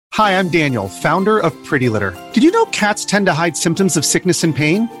Hi, I'm Daniel, founder of Pretty Litter. Did you know cats tend to hide symptoms of sickness and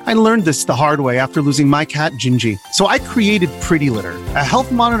pain? I learned this the hard way after losing my cat, Gingy. So I created Pretty Litter, a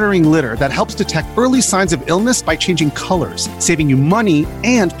health monitoring litter that helps detect early signs of illness by changing colors, saving you money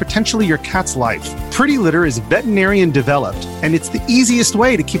and potentially your cat's life. Pretty Litter is veterinarian developed, and it's the easiest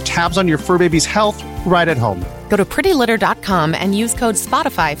way to keep tabs on your fur baby's health right at home. Go to prettylitter.com and use code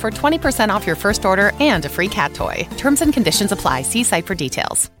SPOTIFY for 20% off your first order and a free cat toy. Terms and conditions apply. See site for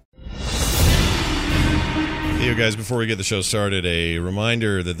details. Hey, you guys, before we get the show started, a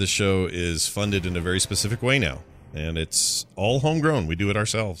reminder that this show is funded in a very specific way now, and it's all homegrown. We do it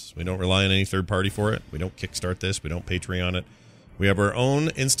ourselves. We don't rely on any third party for it. We don't kickstart this. We don't Patreon it. We have our own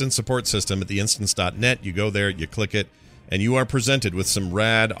instant support system at theinstance.net. You go there, you click it, and you are presented with some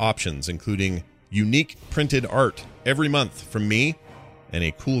rad options, including unique printed art every month from me and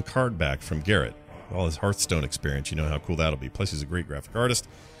a cool card back from Garrett. All his Hearthstone experience, you know how cool that'll be. Plus, he's a great graphic artist.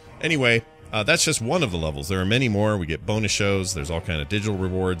 Anyway, that's just one of the levels. There are many more. We get bonus shows. There's all kind of digital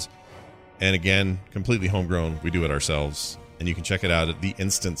rewards. And again, completely homegrown. We do it ourselves. And you can check it out at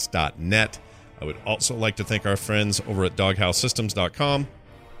theinstance.net. I would also like to thank our friends over at doghousesystems.com,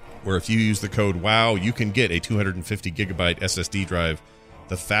 where if you use the code WOW, you can get a 250 gigabyte SSD drive,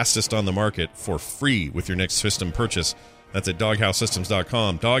 the fastest on the market, for free with your next system purchase. That's at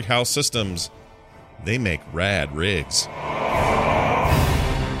doghousesystems.com. Doghouse Systems, they make rad rigs.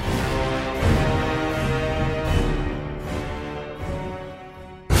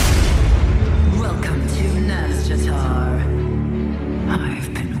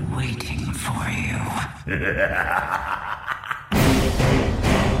 I've been waiting for you.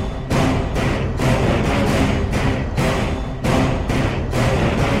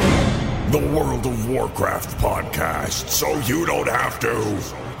 The World of Warcraft podcast, so you don't have to.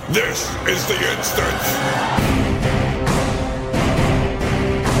 This is The Instance.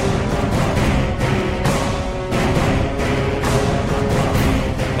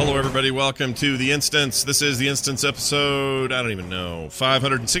 Hello, everybody. Welcome to The Instance. This is The Instance episode, I don't even know,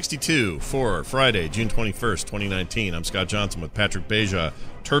 562 for Friday, June 21st, 2019. I'm Scott Johnson with Patrick Beja,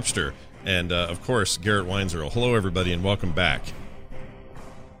 Terpster, and, of course, Garrett Weinzierl. Hello, everybody, and welcome back.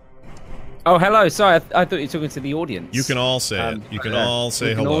 Oh, hello. Sorry, I thought you were talking to the audience. You can all say it. You can all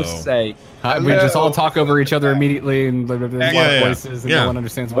say hello. We can all say... we just all talk over each other immediately and voices, and no one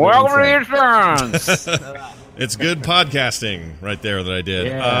understands what we're saying. It's good podcasting right there that I did.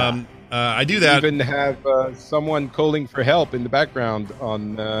 Yeah. I do that. You even have someone calling for help in the background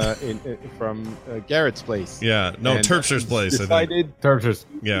on from Garrett's place. Yeah, no, Terpster's place. Decided Terpster's.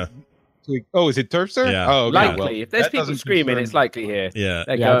 Yeah. Oh, is it Terpster? Yeah. Oh, okay. Likely. Well, if there's people screaming, it's likely here. Yeah.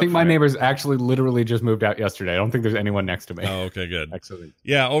 I think my neighbors actually literally just moved out yesterday. I don't think there's anyone next to me. Oh, okay, good. Excellent.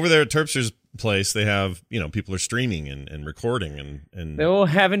 Yeah, over there at Terpster's place, they have, people are streaming and recording and they're all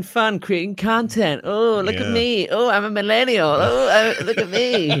having fun creating content. Oh, look at me. Oh, I'm a millennial. Oh, look at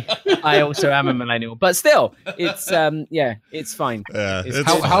me. I also am a millennial, but still, it's it's fine.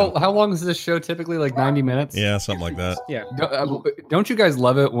 How long is this show typically? Like 90 minutes? Yeah, something like that. Yeah. Don't you guys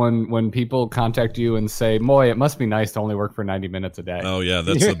love it when people contact you and say, "Moy, it must be nice to only work for 90 minutes a day"? Oh yeah,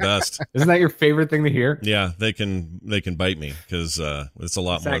 that's the best. Isn't that your favorite thing to hear? Yeah, they can bite me because it's a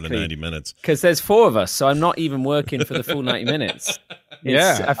lot more than 90 minutes. Because there's 4 of us, so I'm not even working for the full 90 minutes.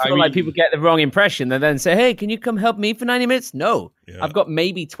 I feel like people get the wrong impression. They then say, "Hey, can you come help me for 90 minutes?" No, I've got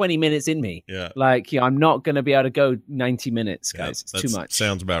maybe 20 minutes in me. Yeah, I'm not going to be able to go 90 minutes, guys. It's too much.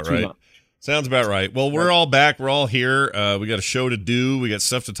 Sounds about too right. Much. Sounds about right. Well, we're all back. We're all here. We got a show to do. We got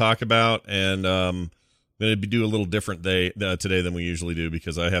stuff to talk about, and I'm going to do a little different today than we usually do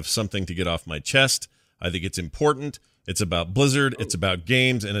because I have something to get off my chest. I think it's important. It's about Blizzard, it's about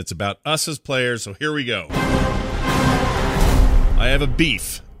games, and it's about us as players, so here we go. I have a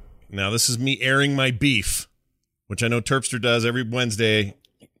beef. Now, this is me airing my beef, which I know Terpster does every Wednesday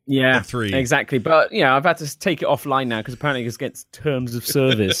at 3. Exactly. But, I've had to take it offline now because apparently it's against terms of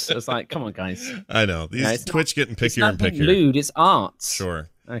service. It's like, come on, guys. I know. Twitch getting pickier and pickier. It's not lewd, it's art. Sure.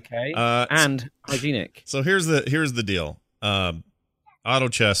 Okay. And hygienic. So here's the deal.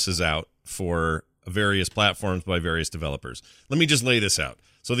 AutoChess is out for various platforms by various developers. Let me just lay this out.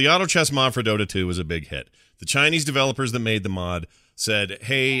 So the AutoChess mod for Dota 2 was a big hit. The Chinese developers that made the mod said,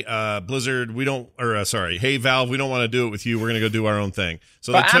 "Hey, Blizzard, hey, Valve, we don't want to do it with you. We're going to go do our own thing."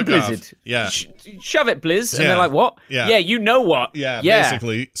 So they took Blizzard. off. Yeah. Shove it, Blizz. And they're like, "What?" Yeah, you know what? Yeah,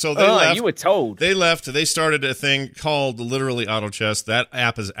 basically. So they left. You were told. They left. They started a thing called literally AutoChess. That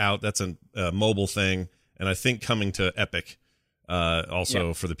app is out. That's a mobile thing, and I think coming to Epic.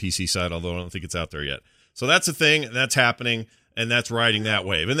 Also for the PC side, although I don't think it's out there yet. So that's a thing, and that's happening, and that's riding that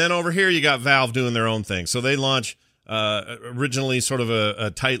wave. And then over here, you got Valve doing their own thing. So they launch Originally sort of a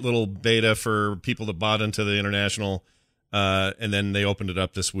tight little beta for people that bought into the international, and then they opened it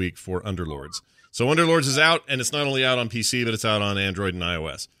up this week for Underlords. So Underlords is out, and it's not only out on PC, but it's out on Android and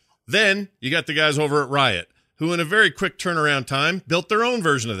iOS. Then you got the guys over at Riot, who in a very quick turnaround time built their own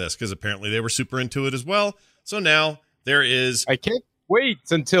version of this, because apparently they were super into it as well. So now there is... I can't wait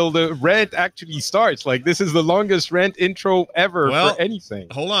until the rant actually starts. Like, this is the longest rant intro ever for anything.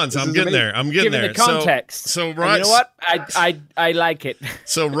 Hold on, so I'm getting there. I'm getting there. The context. So Riot, you know what? I like it.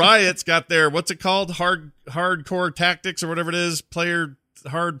 So Riot's got their, what's it called? Hardcore tactics or whatever it is.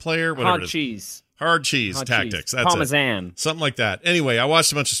 Hard cheese tactics. That's Parmesan. It. Something like that. Anyway, I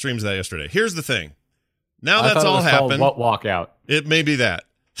watched a bunch of streams of that yesterday. Here's the thing. Now that's all happened. What walkout? It may be that.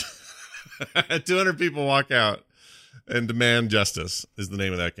 200 people walk out and demand justice is the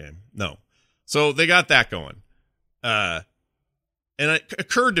name of that game. No. So they got that going. And it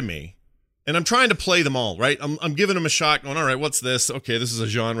occurred to me, and I'm trying to play them all, right? I'm giving them a shot, going, all right, what's this? Okay, this is a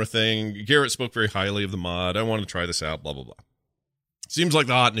genre thing. Garrett spoke very highly of the mod. I want to try this out, blah, blah, blah. Seems like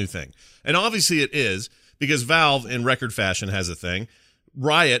the hot new thing. And obviously it is, because Valve, in record fashion, has a thing.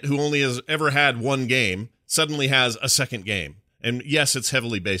 Riot, who only has ever had one game, suddenly has a second game. And yes, it's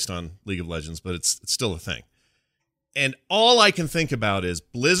heavily based on League of Legends, but it's still a thing. And all I can think about is,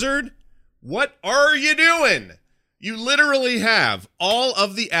 Blizzard, what are you doing? You literally have all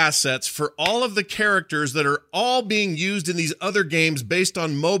of the assets for all of the characters that are all being used in these other games based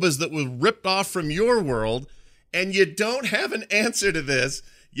on MOBAs that were ripped off from your world, and you don't have an answer to this.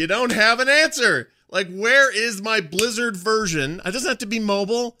 You don't have an answer. Like, where is my Blizzard version? It doesn't have to be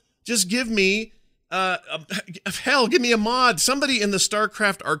mobile. Just give me, hell, give me a mod. Somebody in the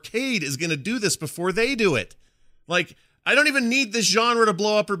StarCraft arcade is going to do this before they do it. Like, I don't even need this genre to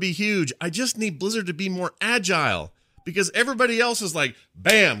blow up or be huge. I just need Blizzard to be more agile, because everybody else is like,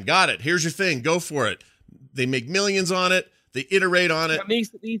 bam, got it. Here's your thing. Go for it. They make millions on it. They iterate on it.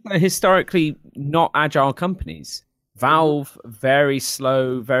 These are historically not agile companies. Valve, very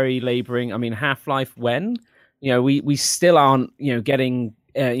slow, very laboring. I mean, Half-Life, when? We still aren't, getting,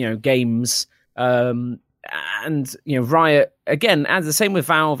 games. And, Riot, again, as the same with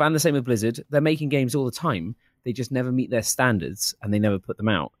Valve and the same with Blizzard, they're making games all the time. They just never meet their standards and they never put them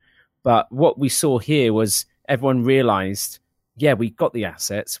out. But what we saw here was everyone realized, yeah, we got the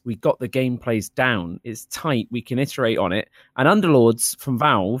assets, we got the gameplays down, it's tight, we can iterate on it. And Underlords from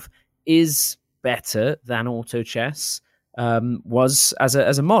Valve is better than AutoChess was as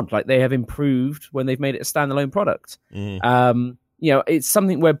a mod. Like, they have improved when they've made it a standalone product. It's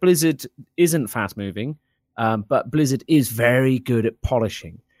something where Blizzard isn't fast moving, but Blizzard is very good at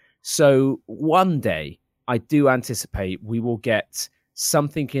polishing. So one day, I do anticipate we will get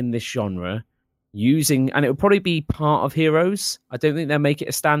something in this genre using, and it will probably be part of Heroes. I don't think they'll make it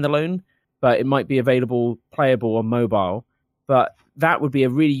a standalone, but it might be available, playable on mobile. But that would be a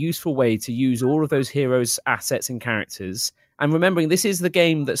really useful way to use all of those Heroes assets and characters. And remembering, this is the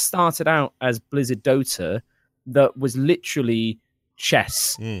game that started out as Blizzard Dota, that was literally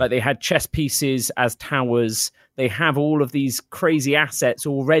chess. Like, they had chess pieces as towers. They have all of these crazy assets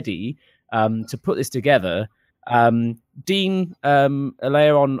already to put this together. Dean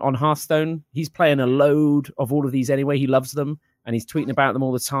Alair on Hearthstone, he's playing a load of all of these anyway. He loves them, and he's tweeting about them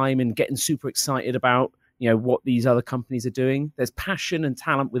all the time and getting super excited about what these other companies are doing. There's passion and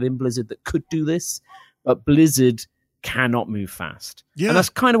talent within Blizzard that could do this, but Blizzard cannot move fast. Yeah. And that's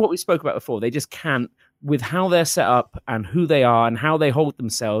kind of what we spoke about before. They just can't, with how they're set up and who they are and how they hold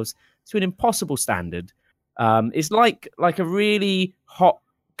themselves to an impossible standard. It's like a really hot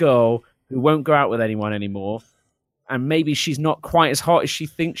girl who won't go out with anyone anymore, and maybe she's not quite as hot as she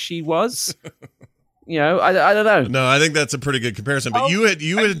thinks she was. I don't know. No, I think that's a pretty good comparison. But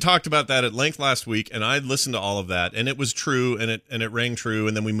you had talked about that at length last week, and I listened to all of that, and it was true, and it rang true,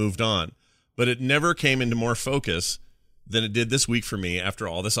 and then we moved on. But it never came into more focus than it did this week for me after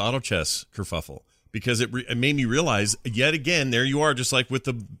all this AutoChess kerfuffle, because it made me realize yet again, there you are, just like with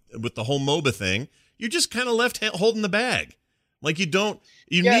the whole MOBA thing, you're just kind of left holding the bag. Like, you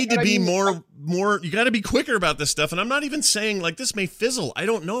need to be more, you got to be quicker about this stuff. And I'm not even saying, like, this may fizzle. I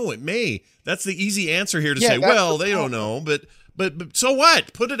don't know. It may. That's the easy answer here to say, well, they don't know. But so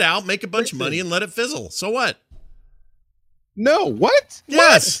what? Put it out, make a bunch of money, and let it fizzle. So what? No, what?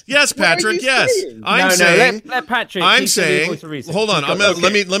 Yes, yes, Patrick, yes. I'm saying, let Patrick. I'm saying, hold on.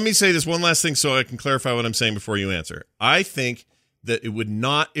 Let me say this one last thing so I can clarify what I'm saying before you answer. I think that it would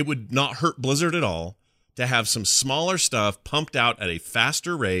not hurt Blizzard at all to have some smaller stuff pumped out at a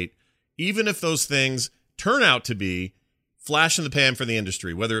faster rate, even if those things turn out to be flash in the pan for the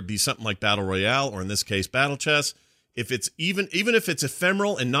industry, whether it be something like Battle Royale or in this case Battle Chess. If it's even if it's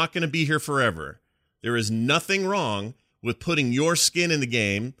ephemeral and not going to be here forever, There is nothing wrong with putting your skin in the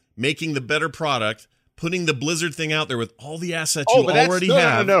game, making the better product, putting the Blizzard thing out there with all the assets you already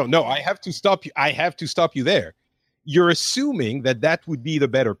have. No. I have to stop you there. You're assuming that would be the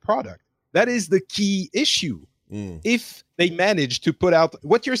better product. That is the key issue. If they manage to put out,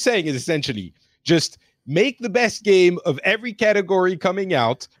 what you're saying is essentially just make the best game of every category coming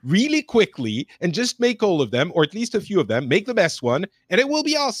out really quickly and just make all of them, or at least a few of them, make the best one, and it will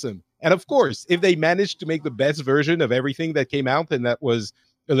be awesome. And of course, if they manage to make the best version of everything that came out and that was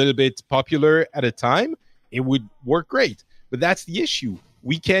a little bit popular at a time, it would work great. But that's the issue.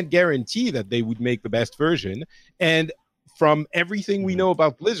 We can't guarantee that they would make the best version. And from everything we know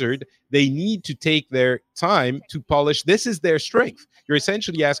about Blizzard, they need to take their time to polish. This is their strength. You're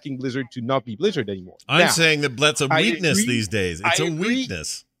essentially asking Blizzard to not be Blizzard anymore. I'm saying that's a weakness these days. It's a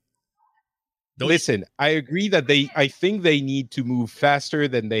weakness. Listen, I agree that I think they need to move faster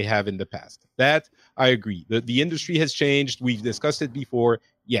than they have in the past. That I agree. The industry has changed. We've discussed it before.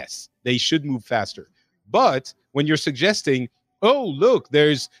 Yes, they should move faster. But when you're suggesting, oh, look,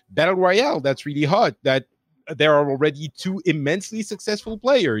 there's Battle Royale that's really hot, that there are already 2 immensely successful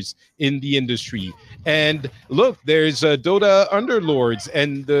players in the industry. And look, there's Dota Underlords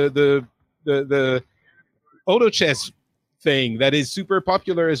and the AutoChess thing that is super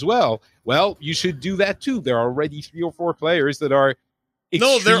popular as well. Well, you should do that too. There are already 3 or 4 players that are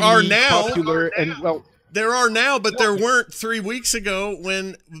there are now popular and well. There are now, but there weren't 3 weeks ago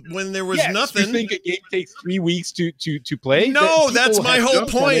when there was nothing. You think a game takes 3 weeks to play? No, that's my whole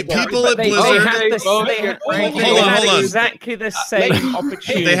point. People at Blizzard had exactly the same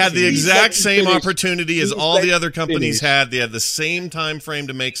opportunity. They had the exact same opportunity as all the other companies had. They had the same time frame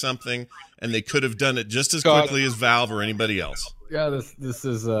to make something, and they could have done it just as quickly as Valve or anybody else. Yeah, this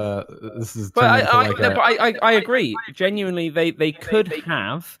is. But I agree. Genuinely, they could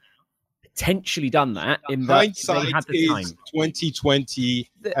have potentially done that in that hindsight they had the time. 2020.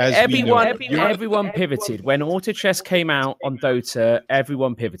 Everyone pivoted when AutoChess came out on Dota.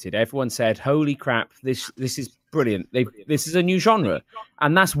 Everyone pivoted. Everyone said, "Holy crap! This is brilliant. This is a new genre,"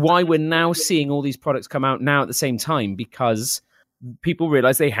 and that's why we're now seeing all these products come out now at the same time, because people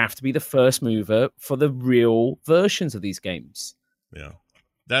realize they have to be the first mover for the real versions of these games. Yeah,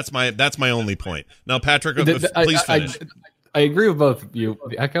 that's my only point. Now, Patrick, please finish. I agree with both of you.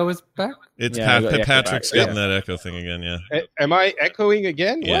 The echo is back? It's Patrick's getting that echo thing again, yeah. Am I echoing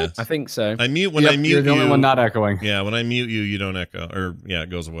again? Yeah. What? I think so. I mute when I mute you. You're the only one not echoing. Yeah, when I mute you, you don't echo. Or, yeah, it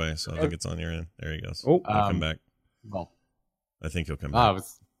goes away. So I think it's on your end. There he goes. Oh, he'll come back. Well, I think he'll come back.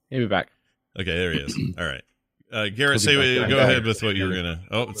 He'll be back. Okay, there he is. All right. Garrett, go ahead with what you were going to...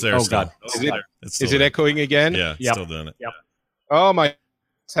 Oh, it's there. Oh, still. God. Is it echoing again? Yeah, it's still doing it. Yep. Oh, my...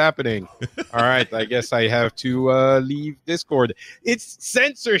 What's happening? All right, I guess I have to leave Discord. It's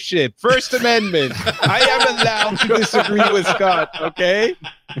censorship. First Amendment. I am allowed to disagree with Scott, okay?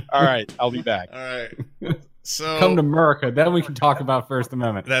 All right, I'll be back. All right. So come to America, then we can talk about First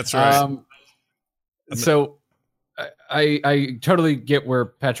Amendment. That's right. So I totally get where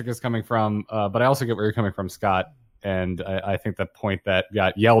Patrick is coming from, but I also get where you're coming from, Scott. And I think the point that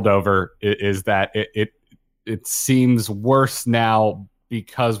got yelled over is that it seems worse now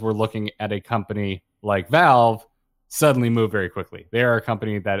because we're looking at a company like Valve suddenly move very quickly. They are a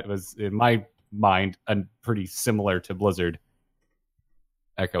company that was, in my mind, pretty similar to Blizzard.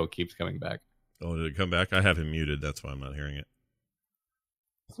 Echo keeps coming back. Oh, did it come back? I have him muted. That's why I'm not hearing it.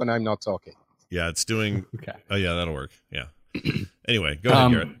 When I'm not talking. Yeah, it's doing... Okay. Oh, yeah, that'll work. Yeah. Anyway, go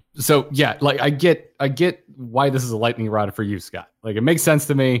ahead, Garrett. So, yeah, like I get why this is a lightning rod for you, Scott. Like, it makes sense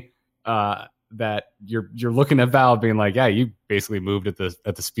to me that you're looking at Valve being like, yeah, you basically moved at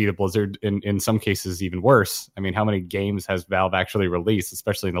the speed of Blizzard, in some cases even worse. I mean, how many games has Valve actually released,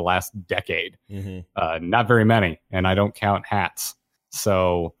 especially in the last decade? Mm-hmm. Not very many, and I don't count hats.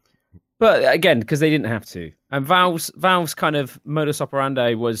 So, but again, because they didn't have to, and Valve's kind of modus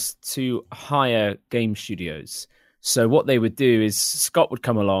operandi was to hire game studios. So what they would do is Scott would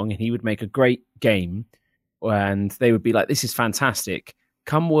come along and he would make a great game, and they would be like, "This is fantastic.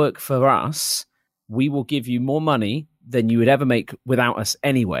 Come work for us. We will give you more money than you would ever make without us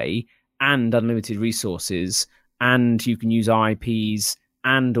anyway, and unlimited resources, and you can use our IPs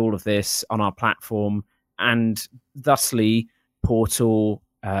and all of this on our platform." And thusly, Portal,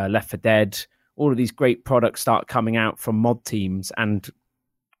 Left 4 Dead, all of these great products start coming out from mod teams and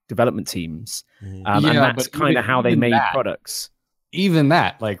development teams. And that's kind of how they made products. Even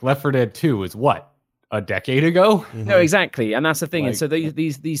that, like Left 4 Dead 2 is what? A decade ago? Mm-hmm. No, exactly. And that's the thing. Like, and so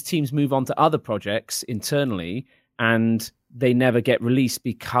these teams move on to other projects internally, and they never get released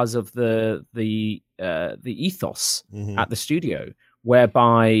because of the ethos at the studio,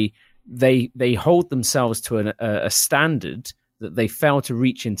 whereby they hold themselves to a standard that they fail to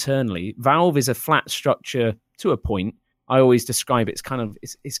reach internally. Valve is a flat structure to a point. I always describe it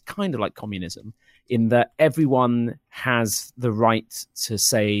as it's kind of like communism, in that everyone has the right to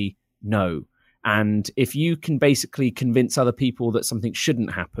say no. And if you can basically convince other people that something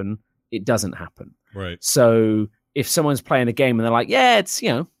shouldn't happen, it doesn't happen. Right. So if someone's playing a game and they're like, yeah, it's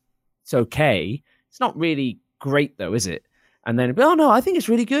okay. It's not really great though, is it? And then, oh no, I think it's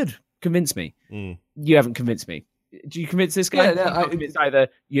really good. Convince me. You haven't convinced me. Do you convince this guy?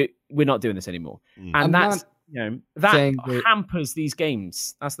 We're not doing this anymore. And that hampers these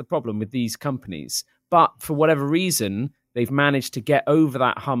games. That's the problem with these companies. But for whatever reason, they've managed to get over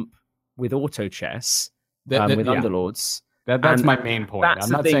that hump with AutoChess, with Underlords. That's my main point. I'm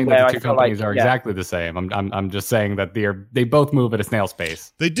not saying that the two companies are exactly the same. I'm just saying that they both move at a snail's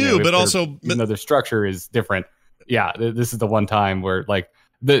pace. They do, but also their structure is different. Yeah, this is the one time where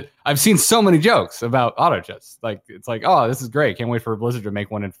I've seen so many jokes about AutoChess. Like, it's like, oh, this is great. Can't wait for Blizzard to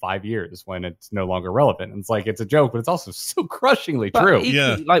make one in 5 years when it's no longer relevant. And it's like, it's a joke, but it's also so crushingly true.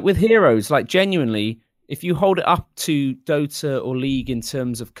 Equally, like with Heroes, like genuinely, if you hold it up to Dota or League in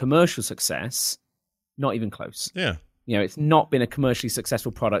terms of commercial success, not even close. Yeah. It's not been a commercially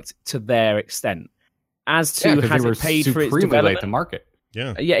successful product to their extent. As to has it paid for its development? Late to market.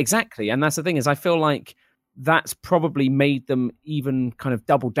 Yeah. Yeah, exactly. And that's the thing, is I feel like that's probably made them even kind of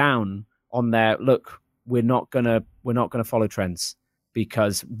double down on their look. We're not gonna follow trends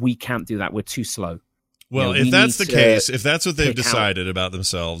because we can't do that. We're too slow. Well, if that's the case, if that's what they've decided about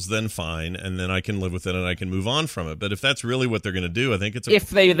themselves, then fine, and then I can live with it and I can move on from it. But if that's really what they're going to do, I think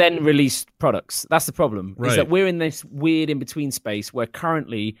if they then release products, that's the problem. Right. Is that we're in this weird in between space where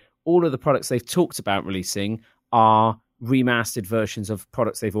currently all of the products they've talked about releasing are remastered versions of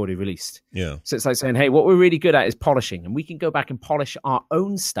products they've already released. Yeah. So it's like saying, hey, what we're really good at is polishing, and we can go back and polish our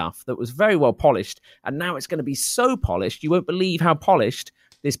own stuff that was very well polished, and now it's going to be so polished you won't believe how polished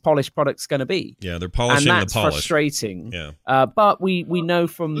this polished product's going to be. Yeah, they're polishing and that's the polish. Frustrating. Yeah. But we know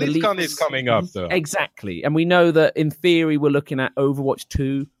from the leaks... BlizzCon is coming up, though. Exactly. And we know that, in theory, we're looking at Overwatch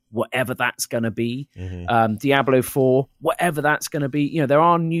 2, whatever that's going to be, Diablo 4, whatever that's going to be. There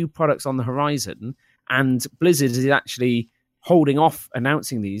are new products on the horizon, and Blizzard is actually holding off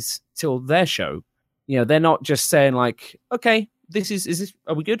announcing these till their show. They're not just saying like, okay,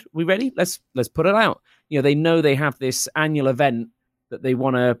 are we good? Are we ready? Let's put it out. They know they have this annual event that they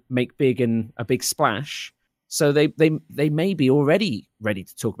want to make big and a big splash. So they may be already ready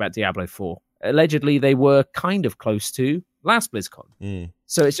to talk about Diablo 4. Allegedly, they were kind of close to last BlizzCon.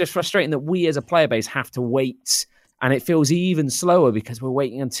 So it's just frustrating that we as a player base have to wait, and it feels even slower because we're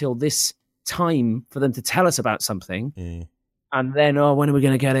waiting until this time for them to tell us about something. And then, when are we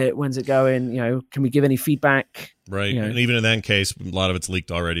going to get it? When's it going? Can we give any feedback? Right. And even in that case, a lot of it's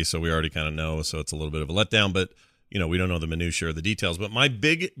leaked already, so we already kind of know. So it's a little bit of a letdown, but we don't know the minutiae or the details. But my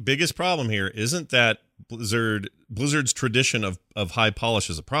biggest problem here isn't that Blizzard's tradition of high polish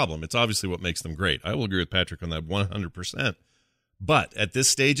is a problem. It's obviously what makes them great. I will agree with Patrick on that 100%. But at this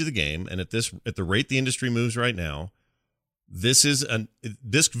stage of the game, and at the rate the industry moves right now, this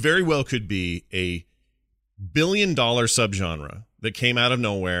very well could be a $1 billion subgenre that came out of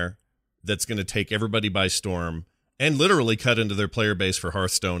nowhere that's going to take everybody by storm and literally cut into their player base for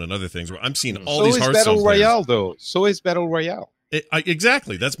Hearthstone and other things. Where I'm seeing all these Hearthstone Battle players. Royale, though. So is Battle Royale.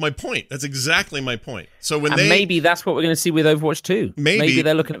 Exactly. That's my point. That's exactly my point. So maybe that's what we're going to see with Overwatch 2. Maybe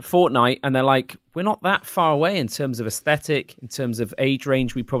they're looking at Fortnite and they're like, we're not that far away in terms of aesthetic, in terms of age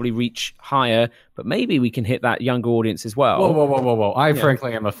range. We probably reach higher, but maybe we can hit that younger audience as well. Whoa. I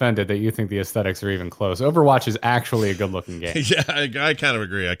frankly am offended that you think the aesthetics are even close. Overwatch is actually a good-looking game. Yeah, I kind of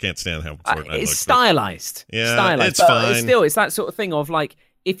agree. I can't stand how Fortnite looks. It's stylized. Yeah, stylized, it's fine. It's that sort of thing of like,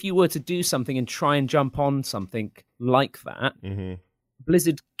 if you were to do something and try and jump on something like that,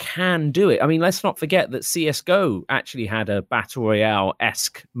 Blizzard can do it. I mean, let's not forget that CSGO actually had a Battle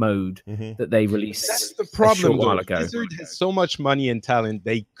Royale-esque mode that they released. That's the problem, a while ago. Blizzard has so much money and talent,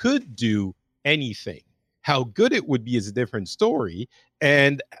 they could do anything. How good it would be is a different story.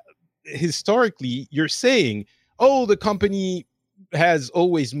 And historically, you're saying, the company has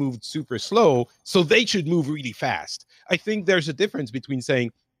always moved super slow, so they should move really fast. I think there's a difference between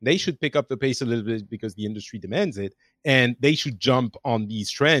saying they should pick up the pace a little bit because the industry demands it, and they should jump on these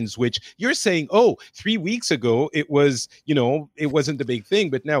trends, which you're saying, 3 weeks ago, it was, it wasn't the big thing,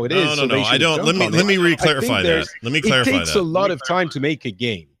 but now it is. No, I don't. Let me re-clarify that. Let me clarify that. It takes a lot of time to make a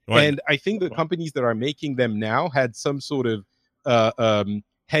game. Right. And I think the companies that are making them now had some sort of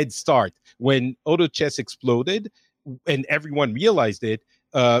head start. When AutoChess exploded and everyone realized it,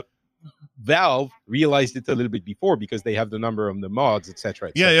 Valve realized it a little bit before because they have the number of the mods,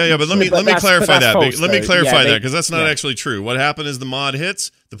 etc. Yeah. But let me clarify that. Let me clarify that because that's not actually true. What happened is the mod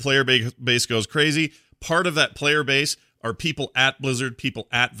hits, the player base goes crazy. Part of that player base are people at Blizzard, people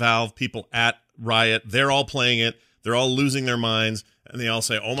at Valve, people at Riot. They're all playing it. They're all losing their minds, and they all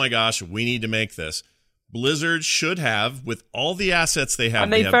say, "Oh my gosh, we need to make this." Blizzard should have, with all the assets they have,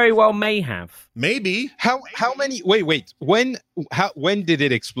 and they very well may have. Maybe. How many? Wait. When did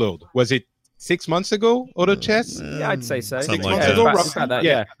it explode? Was it 6 months ago? AutoChess? Yeah, I'd say so. Something 6 like months that. ago, About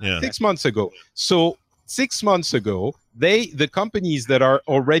that, yeah. 6 months ago. So 6 months ago, the companies that are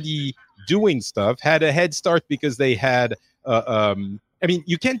already doing stuff had a head start because they had. I mean,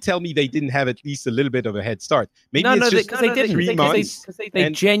 you can't tell me they didn't have at least a little bit of a head start. Maybe it's just they didn't. 3 months. They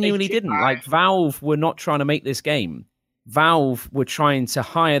genuinely didn't. Like, Valve were not trying to make this game. Valve were trying to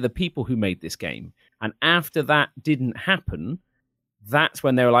hire the people who made this game. And after that didn't happen, that's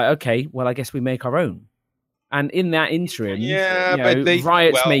when they were like, okay, well, I guess we make our own. And in that interim,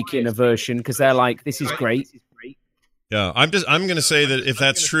 Riot's making a version because they're like, this is great. Yeah, I'm going to say that if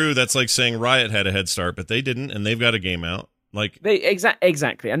that's true, that's like saying Riot had a head start, but they didn't, and they've got a game out.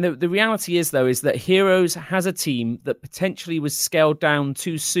 Exactly. And the reality is, though, is that Heroes has a team that potentially was scaled down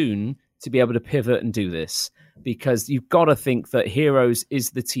too soon to be able to pivot and do this. Because you've got to think that Heroes is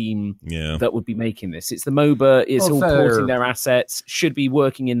the team that would be making this. It's the MOBA, it's all porting their assets, should be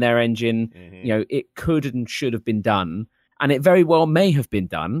working in their engine. Mm-hmm. You know, it could and should have been done. And it very well may have been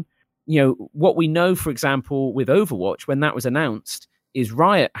done. You know, what we know, for example, with Overwatch, when that was announced, is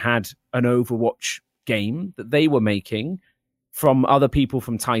Riot had an Overwatch game that they were making from other people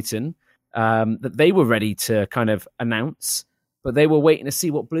from Titan that they were ready to kind of announce, but they were waiting to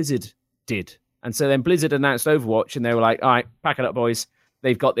see what Blizzard did. And so then Blizzard announced Overwatch, and they were like, all right, pack it up, boys.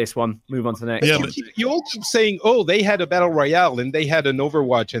 They've got this one. Move on to the next. Yeah, you all keep saying, oh, they had a Battle Royale, and they had an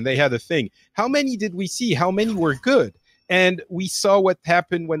Overwatch, and they had a thing. How many did we see? How many were good? And we saw what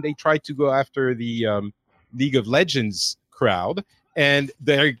happened when they tried to go after the League of Legends crowd, and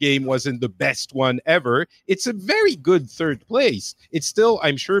their game wasn't the best one ever. It's a very good third place. It's still,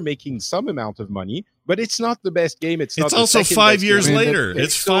 I'm sure, making some amount of money, but it's not the best game. It's also 5 years later.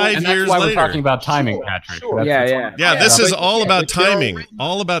 It's 5 years later. That's why we're talking about timing, Patrick. Sure. Yeah, this is all about timing.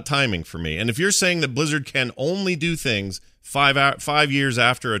 All about timing for me. And if you're saying that Blizzard can only do things 5 years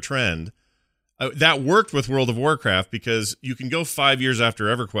after a trend, that worked with World of Warcraft because you can go 5 years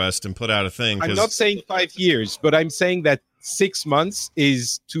after EverQuest and put out a thing. I'm not saying 5 years, but I'm saying that 6 months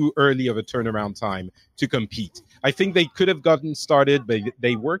is too early of a turnaround time to compete. I think they could have gotten started, but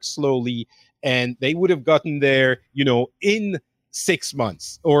they work slowly, and they would have gotten there, you know, in 6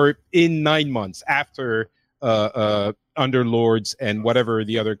 months or in 9 months after Underlords and whatever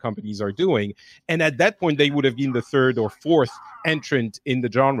the other companies are doing. And at that point, they would have been the third or fourth entrant in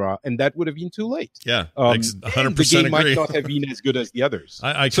the genre, and that would have been too late. Yeah, 100% the game agree. might not have been as good as the others.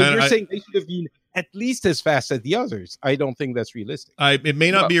 So you're saying they should have been at least as fast as the others. I don't think that's realistic. It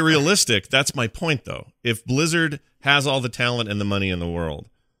may not be realistic. That's my point, though. If Blizzard has all the talent and the money in the world,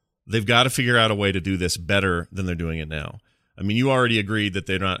 they've got to figure out a way to do this better than they're doing it now. I mean, you already agreed that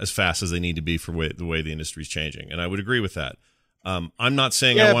they're not as fast as they need to be for the way the industry's changing, and I would agree with that. I'm not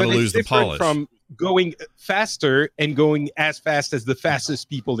saying I want to lose the polish. From going faster and going as fast as the fastest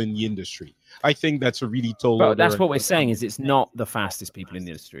people in the industry. I think that's a really tall order. But that's what we're saying, is it's not the fastest people in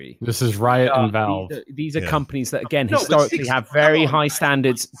the industry. This is Riot and Valve. These are companies that, again, historically have very high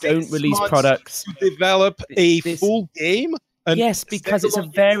standards, don't release products. To develop a full game? Yes, because it's a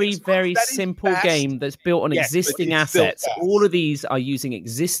very, very simple game that's built on existing assets. All of these are using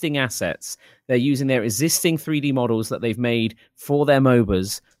existing assets. They're using their existing 3D models that they've made for their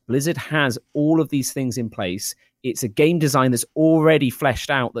MOBAs. Blizzard has all of these things in place. It's a game design that's already fleshed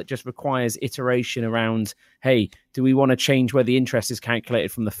out that just requires iteration around, hey, do we want to change where the interest is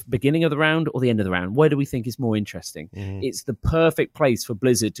calculated from the beginning of the round or the end of the round? Where do we think is more interesting? Mm-hmm. It's the perfect place for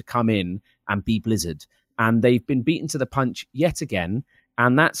Blizzard to come in and be Blizzard. And they've been beaten to the punch yet again.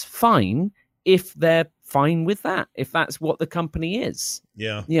 And that's fine if they're fine with that, if that's what the company is.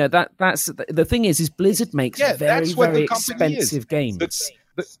 Yeah. Yeah, that's the thing is Blizzard makes very, very expensive games.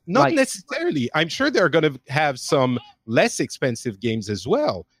 Not necessarily. I'm sure they're going to have some less expensive games as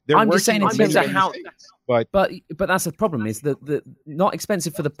well. I'm just saying in terms of how, but that's the problem, is that not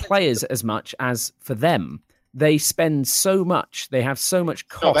expensive for the players as much as for them. They spend so much. They have so much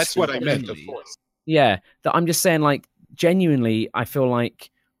cost. No, that's what I meant, of course. Yeah, that I'm just saying, like, genuinely, I feel like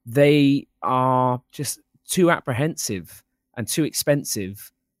they are just too apprehensive and too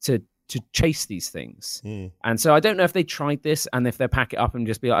expensive to chase these things. And so I don't know if they tried this and if they pack it up and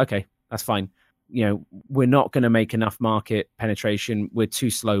just be like, okay, that's fine. we're not going to make enough market penetration. We're too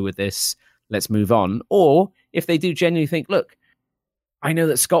slow with this. Let's move on. Or if they do genuinely think, look, I know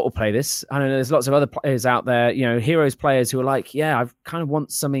that Scott will play this. I know there's lots of other players out there, Heroes players who are like, yeah, I kind of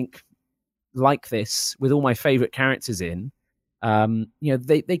want something like this with all my favorite characters in.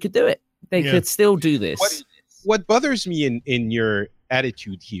 They could do it. They could still do this. What bothers me in your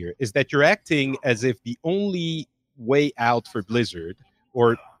attitude here is that you're acting as if the only way out for Blizzard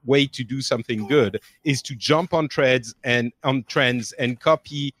or way to do something good is to jump on trends and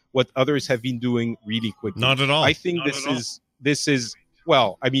copy what others have been doing really quickly. Not at all. I think this is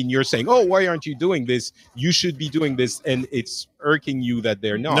well, I mean, you're saying, oh, why aren't you doing this? You should be doing this, and it's irking you that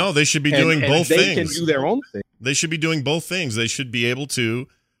they're not. No, they should be doing both things. They can do their own thing. They should be doing both things. They should be able to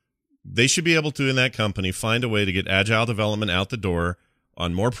in that company find a way to get agile development out the door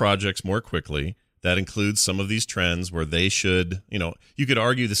on more projects more quickly. That includes some of these trends where they should, you could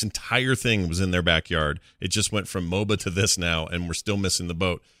argue this entire thing was in their backyard. It just went from MOBA to this now, and we're still missing the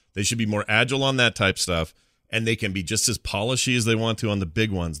boat. They should be more agile on that type stuff, and they can be just as polishy as they want to on the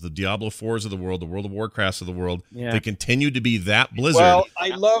big ones, the Diablo 4s of the world, the World of Warcrafts of the world. Yeah. They continue to be that Blizzard. Well, I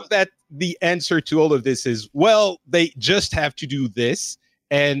love that the answer to all of this is, well, they just have to do this.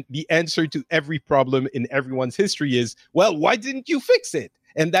 And the answer to every problem in everyone's history is, well, why didn't you fix it?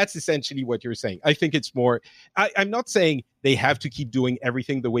 And that's essentially what you're saying. I think it's more, I'm not saying they have to keep doing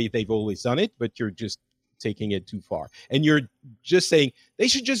everything the way they've always done it, but you're just taking it too far. And you're just saying they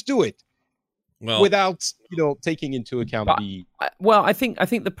should just do it without, taking into account I think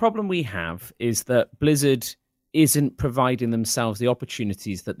the problem we have is that Blizzard isn't providing themselves the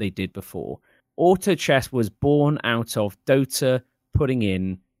opportunities that they did before. AutoChess was born out of Dota putting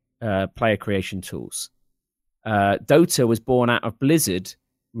in player creation tools. Dota was born out of Blizzard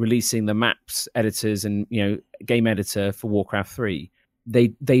releasing the maps editors and game editor for Warcraft 3.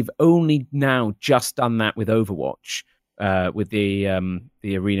 They've only now just done that with Overwatch, with the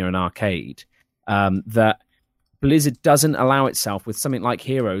arena and arcade. That Blizzard doesn't allow itself with something like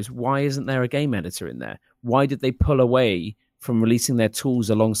Heroes. Why isn't there a game editor in there? Why did they pull away from releasing their tools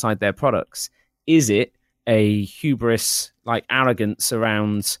alongside their products? Is it a hubris, like arrogance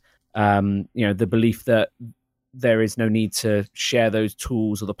around the belief that there is no need to share those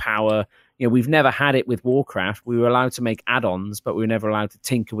tools or the power? We've never had it with Warcraft. We were allowed to make add-ons, but we were never allowed to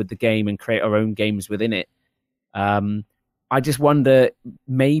tinker with the game and create our own games within it. I just wonder,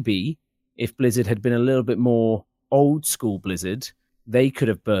 maybe if Blizzard had been a little bit more old school Blizzard, they could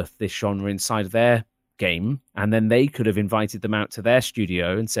have birthed this genre inside of their game, and then they could have invited them out to their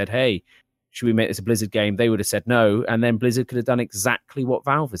studio and said, hey, should we make this a Blizzard game? They would have said no, and then Blizzard could have done exactly what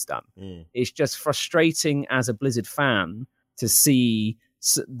Valve has done. It's just frustrating as a Blizzard fan to see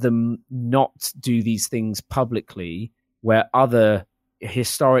them not do these things publicly, where other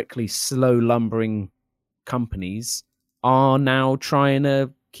historically slow lumbering companies are now trying to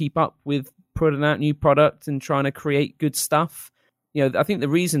keep up with putting out new product and trying to create good stuff. I think the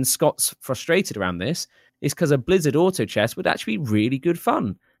reason Scott's frustrated around this is because a Blizzard AutoChess would actually be really good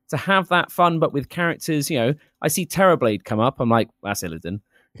fun. To have that fun, but with characters, I see Terrorblade come up. I'm like, that's Illidan.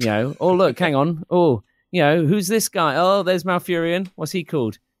 Oh, look, hang on. Oh, who's this guy? Oh, there's Malfurion. What's he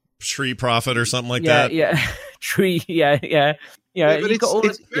called? Tree Prophet or something like that. Yeah. Tree. Yeah. But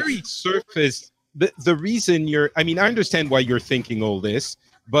it's very surface. The reason I understand why you're thinking all this,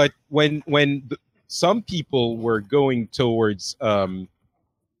 but when some people were going towards,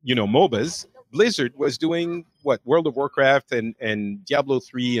 MOBAs, Blizzard was doing World of Warcraft and Diablo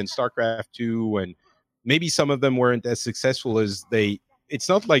 3 and StarCraft 2, and maybe some of them weren't as successful as it's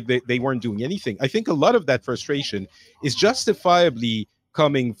not like they weren't doing anything. I think a lot of that frustration is justifiably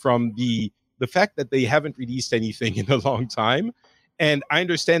coming from the fact that they haven't released anything in a long time. And I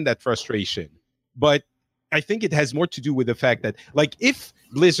understand that frustration, but I think it has more to do with the fact that, like, if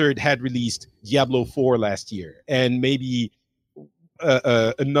Blizzard had released Diablo 4 last year and maybe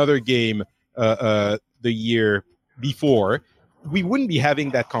another game the year before, we wouldn't be having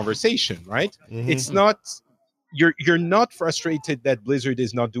that conversation, right? Mm-hmm. It's not, you're not frustrated that Blizzard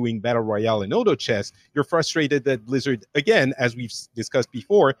is not doing Battle Royale and AutoChess. You're frustrated that Blizzard, again, as we've discussed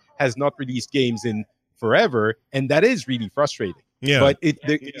before, has not released games in forever, and that is really frustrating. Yeah, but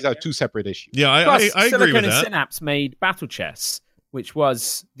these are two separate issues. Yeah, I agree with that. Silicon and Synapse made Battle Chess, which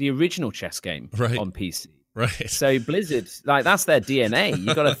was the original chess game on PC. Right. So Blizzard, that's their DNA.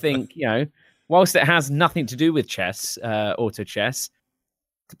 You got to think, whilst it has nothing to do with chess, AutoChess,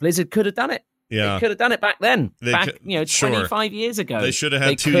 Blizzard could have done it. Yeah, they could have done it back then. 25 years ago. They should have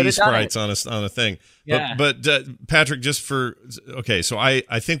had 2D sprites on a thing. Yeah. But Patrick, so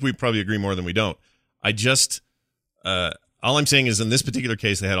I think we probably agree more than we don't. I All I'm saying is in this particular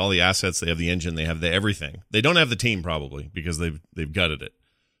case, they had all the assets, they have the engine, they have everything. They don't have the team probably because they've gutted it.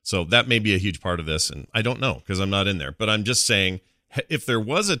 So that may be a huge part of this, and I don't know because I'm not in there. But I'm just saying, if there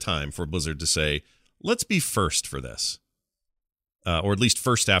was a time for Blizzard to say, let's be first for this, or at least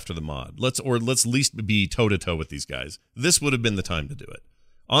first after the mod, let's at least be toe-to-toe with these guys, this would have been the time to do it.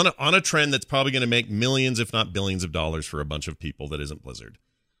 On a trend that's probably going to make millions, if not billions of dollars for a bunch of people that isn't Blizzard.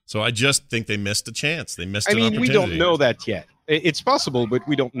 So I just think they missed a chance. They missed an opportunity. We don't know that yet. It's possible, but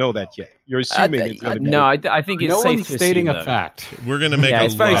we don't know that yet. You're assuming it's going to be. No, I think it's safe to stating assume, a fact. We're going to make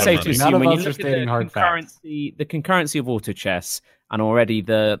it's very safe to assume None when of you us are look at stating hard facts. the concurrency of AutoChess and already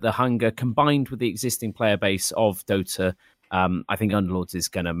the hunger combined with the existing player base of Dota, I think Underlords is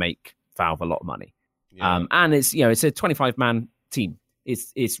going to make Valve a lot of money. Yeah. And it's it's a 25-man team.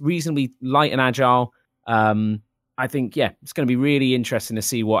 It's reasonably light and agile. I think, it's going to be really interesting to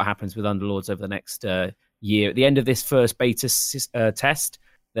see what happens with Underlords over the next year. At the end of this first beta test,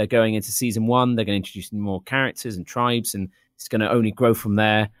 they're going into season 1. They're going to introduce more characters and tribes, and it's going to only grow from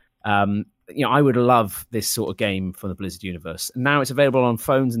there. I would love this sort of game from the Blizzard universe. And now it's available on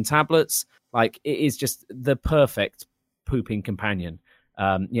phones and tablets. Like, it is just the perfect pooping companion.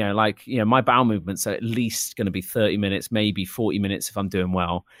 My bowel movements are at least going to be 30 minutes, maybe 40 minutes if I'm doing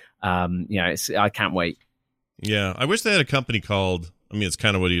well. I can't wait. Yeah, I wish they had a company called, it's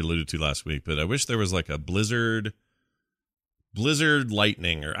kind of what you alluded to last week, but I wish there was like a Blizzard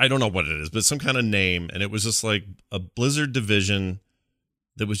Lightning, or I don't know what it is, but some kind of name, and it was just like a Blizzard division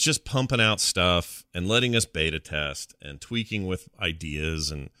that was just pumping out stuff and letting us beta test and tweaking with ideas,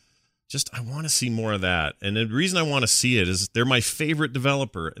 and just I want to see more of that. And the reason I want to see it is they're my favorite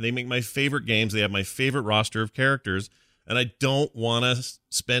developer. They make my favorite games. They have my favorite roster of characters, and I don't want to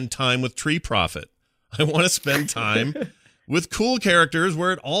spend time with Tree Prophet. I want to spend time with cool characters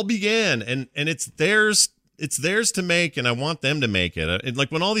where it all began, and it's theirs to make, and I want them to make it.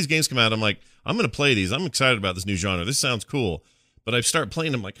 Like when all these games come out, I'm like, I'm going to play these. I'm excited about this new genre. This sounds cool. But I start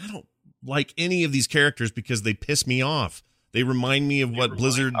playing them like, I don't like any of these characters because they piss me off. They remind me of what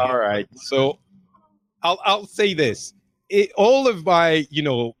Blizzard. All right. So I'll say this. All of my,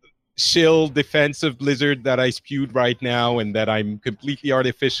 shill defense of Blizzard that I spewed right now and that I'm completely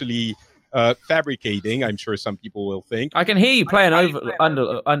artificially fabricating, I'm sure some people will think. I can hear you playing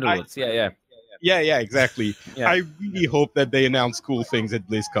Underlords. Yeah, exactly. Yeah. I really hope that they announce cool things at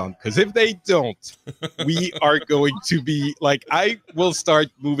BlizzCon, because if they don't, we are going to be like, I will start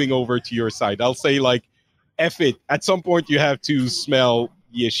moving over to your side. I'll say like, F it. At some point, you have to smell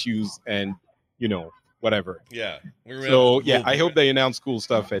the issues and, whatever. Yeah. I hope they announce cool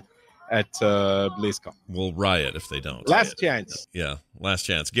stuff at BlizzCon. We'll riot if they don't. Last chance. Yeah, last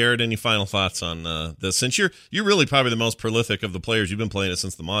chance. Garrett, any final thoughts on this? Since you're really probably the most prolific of the players, you've been playing it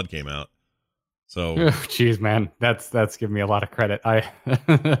since the mod came out. So, jeez, man, that's giving me a lot of credit.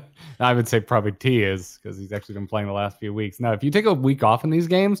 I would say probably T is, because he's actually been playing the last few weeks. Now, if you take a week off in these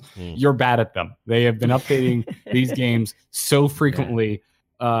games, you're bad at them. They have been updating these games so frequently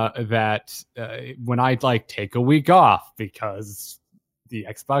that when I take a week off because the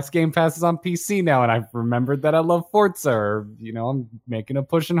Xbox Game Pass is on PC now, and I've remembered that I love Forza, or I'm making a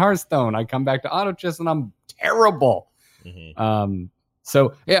push in Hearthstone. I come back to AutoChess and I'm terrible. Mm-hmm.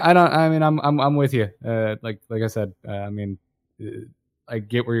 So yeah, I'm with you. Like I said, I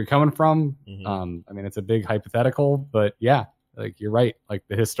get where you're coming from. Mm-hmm. It's a big hypothetical, but yeah, you're right. Like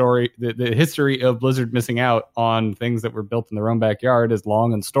the history of Blizzard missing out on things that were built in their own backyard is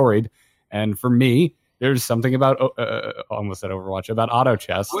long and storied. And for me, there's something about almost said Overwatch, about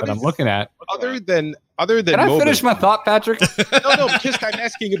AutoChess that I'm looking at. Other than Can I finish my thought, Patrick? No, just I'm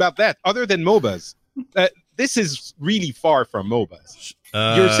asking about that. Other than MOBAs, this is really far from MOBAs.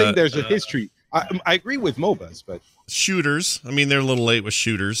 You're saying there's a history. I agree with MOBAs, but shooters. They're a little late with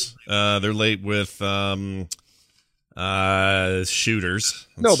shooters. They're late with shooters.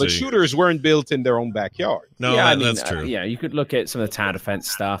 But shooters weren't built in their own backyard. No, that's true. You could look at some of the tower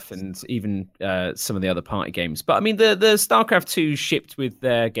defense stuff and even some of the other party games. But the StarCraft 2 shipped with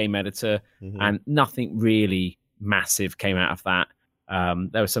their game editor, and nothing really massive came out of that.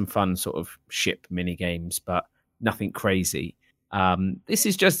 There were some fun sort of ship mini games, but nothing crazy. This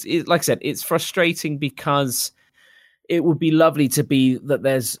is just, like I said, it's frustrating because it would be lovely to be that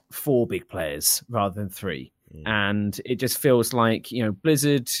there's 4 big players rather than 3. And it just feels like,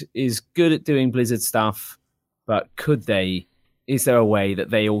 Blizzard is good at doing Blizzard stuff, but is there a way that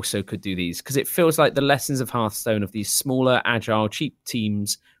they also could do these? Because it feels like the lessons of Hearthstone, of these smaller, agile, cheap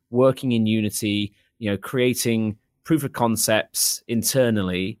teams working in Unity, creating proof of concepts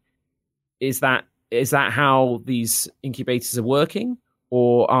internally. Is that how these incubators are working?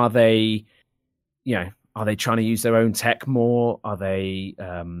 Or are they, Are they trying to use their own tech more? Are they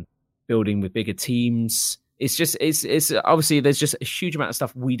building with bigger teams? It's obviously there's just a huge amount of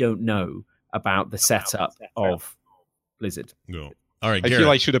stuff we don't know about the setup of Blizzard. No. All right, I Garrett.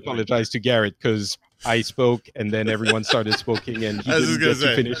 feel I should apologize to Garrett because I spoke and then everyone started speaking and he didn't get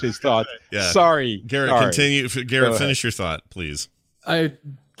to finish his thought. Yeah. Sorry. Garrett, Sorry. continue. Garrett, finish your thought, please. I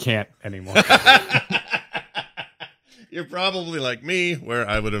can't anymore. You're probably like me, where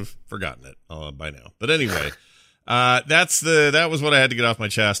I would have forgotten it by now. But anyway, that was what I had to get off my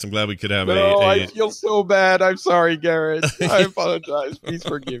chest. I'm glad we could have I feel so bad. I'm sorry, Garrett. I apologize. Please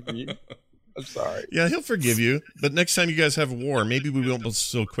forgive me. I'm sorry. Yeah, he'll forgive you. But next time you guys have a war, maybe we won't be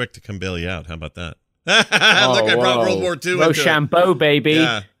so quick to come bail you out. How about that? Look, I brought World War II. Rochambeau, baby.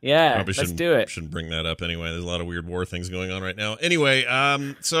 Yeah, probably let's do it. Shouldn't bring that up anyway. There's a lot of weird war things going on right now. Anyway,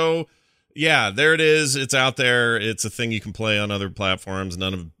 so yeah, there it is. It's out there. It's a thing you can play on other platforms.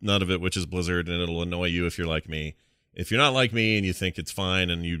 None of it, which is Blizzard, and it'll annoy you if you're like me. If you're not like me and you think it's fine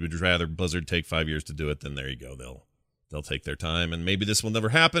and you would rather Blizzard take 5 years to do it, then there you go. They'll take their time, and maybe this will never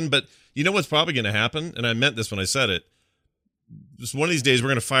happen. But you know what's probably going to happen? And I meant this when I said it. Just one of these days, we're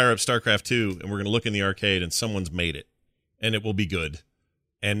going to fire up StarCraft 2, and we're going to look in the arcade, and someone's made it, and it will be good.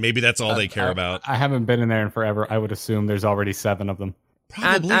 And maybe that's all they care about. I haven't been in there in forever. I would assume there's already 7 of them.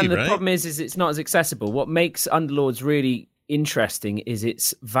 Probably, and the right? problem is it's not as accessible. What makes Underlords really interesting is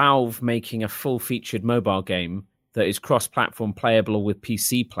it's Valve making a full-featured mobile game that is cross-platform playable with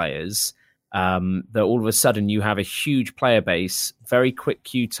PC players. That all of a sudden you have a huge player base, very quick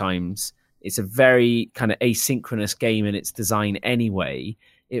queue times. It's a very kind of asynchronous game in its design anyway.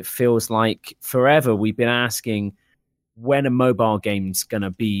 It feels like forever we've been asking when a mobile game's going to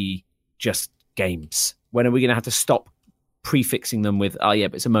be just games. When are we going to have to stop prefixing them with, oh yeah,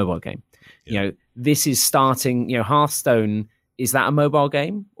 but it's a mobile game. Yeah. You know, this is starting, Hearthstone, is that a mobile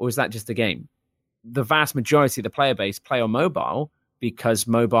game or is that just a game? The vast majority of the player base play on mobile because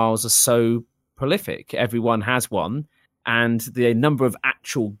mobiles are so prolific. Everyone has one. And the number of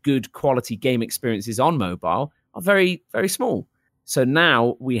actual good quality game experiences on mobile are very, very small. So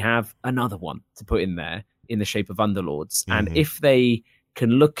now we have another one to put in there in the shape of Underlords. Mm-hmm. And if they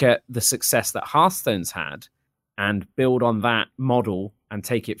can look at the success that Hearthstone's had and build on that model and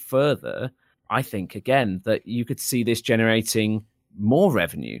take it further, I think, again, that you could see this generating more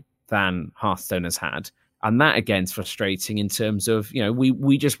revenue than Hearthstone has had. And that, again, is frustrating in terms of,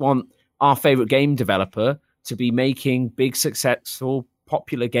 we just want our favorite game developer to be making big, successful,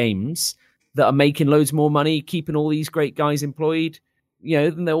 popular games that are making loads more money, keeping all these great guys employed,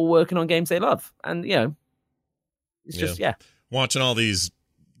 and they're all working on games they love. And, it's just, Watching all these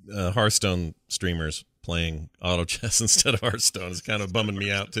Hearthstone streamers playing AutoChess instead of Hearthstone is kind of bumming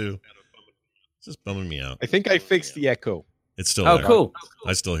me out, too. It's just bumming me out. I think I fixed the echo. It's still there. Oh, cool.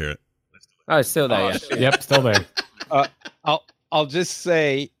 I still hear it. Oh, it's still there, yeah. Yep, still there. I'll just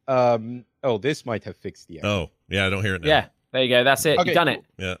say, this might have fixed the echo. Oh, yeah, I don't hear it now. Yeah, there you go. That's it. Okay, You've done it.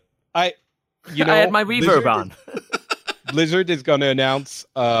 Yeah. I had my reverb on. Blizzard is gonna announce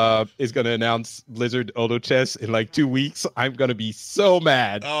Blizzard AutoChess in like 2 weeks. I'm gonna be so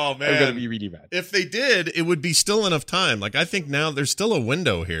mad. Oh man, I'm gonna be really mad. If they did, it would be still enough time. Like I think now there's still a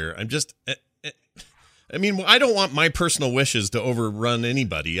window here. I mean, I don't want my personal wishes to overrun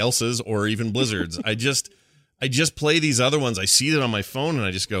anybody else's or even Blizzard's. I just play these other ones. I see it on my phone and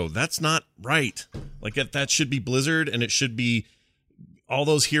I just go, that's not right. Like that should be Blizzard, and it should be all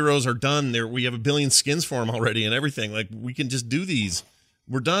those heroes are done. We have 1 billion skins for them already and everything. Like we can just do these.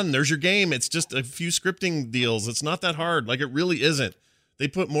 We're done. There's your game. It's just a few scripting deals. It's not that hard. Like it really isn't. They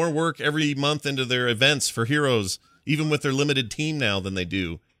put more work every month into their events for heroes, even with their limited team now, than they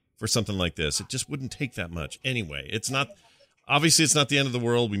do for something like this. It just wouldn't take that much. Anyway, obviously it's not the end of the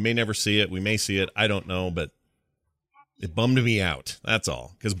world. We may never see it. We may see it. I don't know, but it bummed me out. That's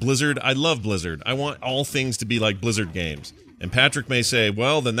all. Because Blizzard, I love Blizzard. I want all things to be like Blizzard games. And Patrick may say,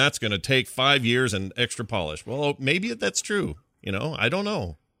 well, then that's going to take 5 years and extra polish. Well, maybe that's true. I don't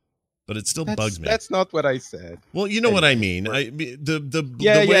know. But it still bugs me. That's not what I said. Well, you know what I mean.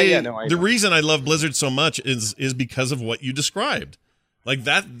 The reason I love Blizzard so much is because of what you described. Like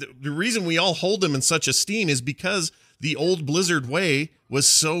that, the reason we all hold them in such esteem is because the old Blizzard way was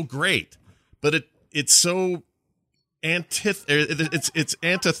so great. But it's so it's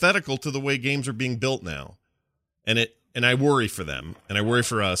antithetical to the way games are being built now. And I worry for them, and I worry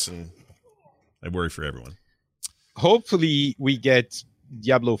for us, and I worry for everyone. Hopefully we get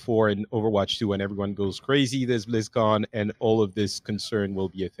Diablo 4 and Overwatch 2 and everyone goes crazy this BlizzCon, and all of this concern will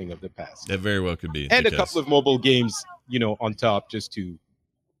be a thing of the past. That very well could be. And a couple of mobile games, on top just to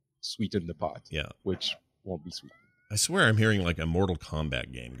sweeten the pot. Yeah. Which won't be sweet. I swear I'm hearing like a Mortal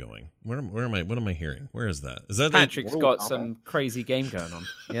Kombat game going. Where am I? What am I hearing? Where is that? Is that Patrick's got some crazy game going on.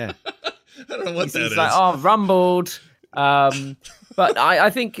 Yeah. I don't know what that He's is. like, oh, rumbled. But I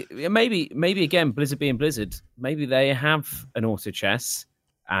think maybe again, Blizzard being Blizzard, maybe they have an AutoChess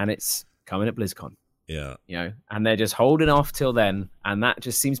and it's coming at BlizzCon. Yeah. You know, and they're just holding off till then. And that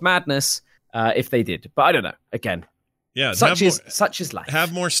just seems madness if they did. But I don't know. Again. Yeah, such is life.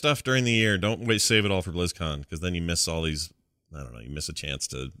 Have more stuff during the year. Don't save it all for BlizzCon because then you miss all these. I don't know. You miss a chance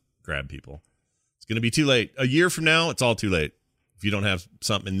to grab people. It's going to be too late. A year from now, it's all too late. If you don't have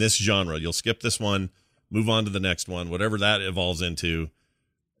something in this genre, you'll skip this one, move on to the next one, whatever that evolves into,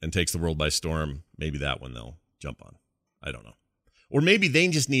 and takes the world by storm. Maybe that one they'll jump on. I don't know. Or maybe they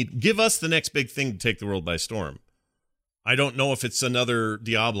just give us the next big thing to take the world by storm. I don't know if it's another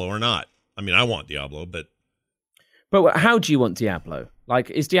Diablo or not. I mean, I want Diablo, but how do you want Diablo? Like,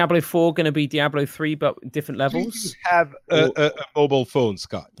 is Diablo 4 going to be Diablo 3, but different levels? Do you have a mobile phone,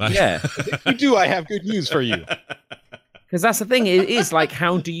 Scott? Yeah. If you do, I have good news for you. Because that's the thing. It is like,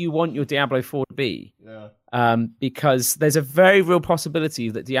 how do you want your Diablo 4 to be? Yeah. Because there's a very real possibility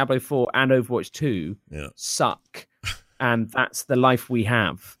that Diablo 4 and Overwatch 2 suck. And that's the life we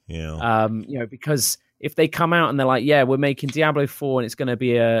have. Yeah. You know, because if they come out and they're like, yeah, we're making Diablo 4 and it's going to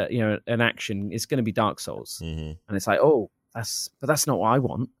be an action, it's going to be Dark Souls. Mm-hmm. And it's like, oh, that's not what I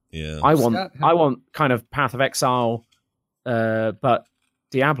want. Yeah. I want kind of Path of Exile, but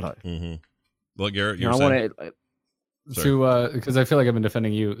Diablo. Mm-hmm. Well, Garrett, I want it. Because I feel like I've been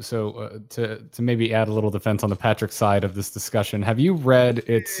defending you, so to maybe add a little defense on the Patrick side of this discussion, have you read?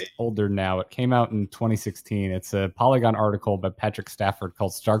 It's older now. It came out in 2016. It's a Polygon article by Patrick Stafford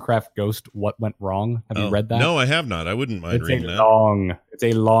called "StarCraft Ghost: What Went Wrong." Have you read that? No, I have not. I wouldn't mind reading that. It's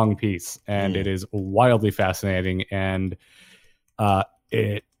a long piece, and it is wildly fascinating. And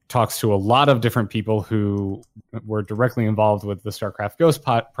it talks to a lot of different people who were directly involved with the StarCraft Ghost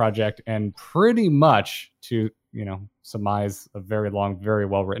project, and pretty much to surmise a very long, very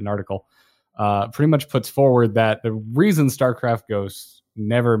well-written article, pretty much puts forward that the reason StarCraft Ghosts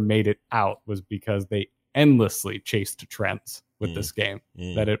never made it out was because they endlessly chased trends with this game.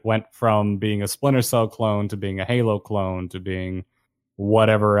 That it went from being a Splinter Cell clone to being a Halo clone to being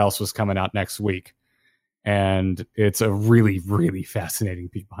whatever else was coming out next week. And it's a really, really fascinating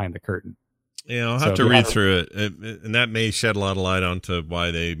peek behind the curtain. Yeah, I'll have to read through it, and that may shed a lot of light onto why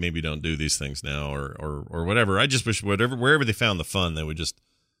they maybe don't do these things now, or whatever. I just wish wherever they found the fun, they would just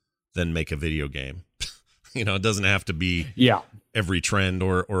then make a video game. It doesn't have to be every trend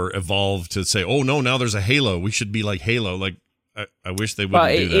or evolve to say, oh no, now there's a Halo, we should be like Halo. Like I wish they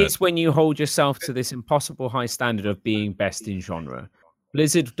wouldn't do that. But it's when you hold yourself to this impossible high standard of being best in genre.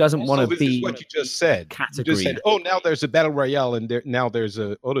 Blizzard doesn't want to be. This is what you just said. Category. You just said, oh, now there's a battle royale, and now there's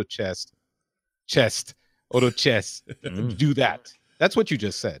a AutoChess. Do that. That's what you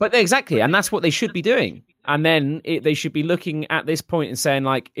just said. But exactly, and that's what they should be doing. And then they should be looking at this point and saying,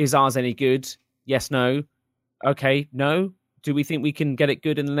 like, is ours any good? Yes, no. Okay, no. Do we think we can get it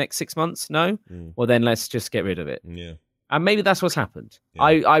good in the next 6 months? No. Well, then let's just get rid of it. Yeah. And maybe that's what's happened. Yeah.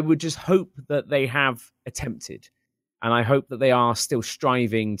 I would just hope that they have attempted. And I hope that they are still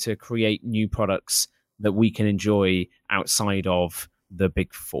striving to create new products that we can enjoy outside of the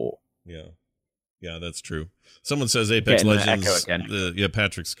big four. Yeah. Yeah, that's true. Someone says Apex Legends.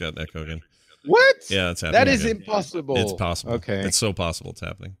 Patrick's got an echo again. What? Yeah, it's happening. That is again. Impossible. It's possible. Okay. It's so possible it's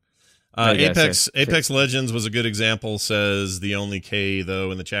happening. Apex Legends was a good example, says the only K, though,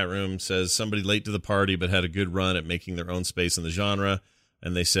 in the chat room, says somebody late to the party but had a good run at making their own space in the genre.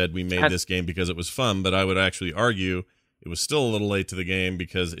 And they said we made this game because it was fun, but I would actually argue it was still a little late to the game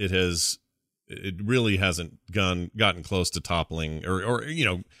because it really hasn't gotten close to toppling, or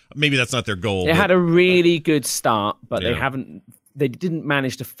maybe that's not their goal. They had a really good start, but they didn't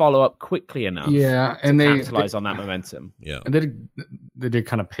manage to follow up quickly enough. Yeah, and they capitalize on that momentum. Yeah, and they did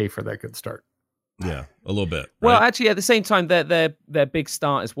kind of pay for that good start. Yeah, a little bit. Right? Well, actually, at the same time, their big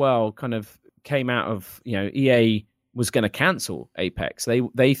start as well kind of came out of EA was going to cancel Apex.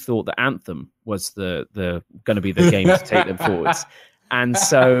 They thought that Anthem was the going to be the game to take them forwards, and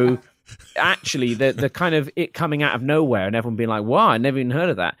so actually the kind of it coming out of nowhere and everyone being like, "Wow, I never even heard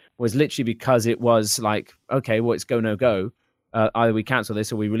of that," was literally because it was like, okay, well, it's go no go. Either we cancel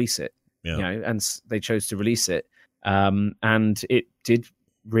this or we release it. Yeah. And they chose to release it, and it did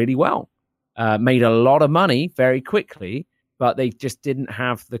really well. Made a lot of money very quickly, but they just didn't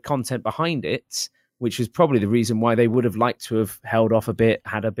have the content behind it, which is probably the reason why they would have liked to have held off a bit,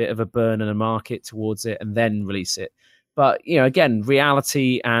 had a bit of a burn and a market towards it, and then release it. But, again,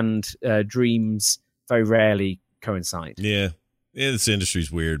 reality and dreams very rarely coincide. Yeah. This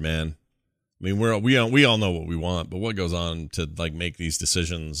industry's weird, man. I mean, we all know what we want, but what goes on to like make these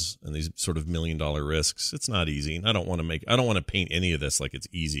decisions and these sort of $1 million risks? It's not easy. And I don't want to paint any of this like it's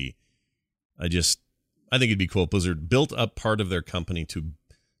easy. I think it'd be cool if Blizzard built up part of their company to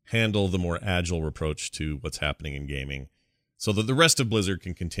handle the more agile approach to what's happening in gaming, so that the rest of Blizzard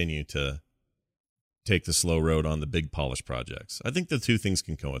can continue to take the slow road on the big polished projects. I think the two things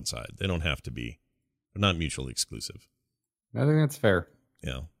can coincide. They don't have to be. They're not mutually exclusive. I think that's fair.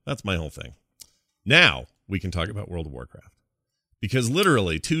 Yeah, that's my whole thing. Now we can talk about World of Warcraft, because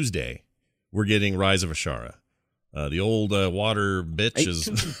literally Tuesday we're getting Rise of Ashara. The old water bitch is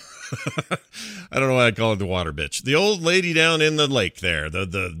I don't know why I call it the water bitch. The old lady down in the lake there,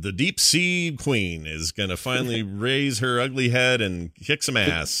 the deep sea queen, is gonna finally raise her ugly head and kick some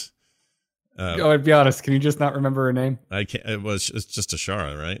ass. I'd be honest. Can you just not remember her name? I can't. It's just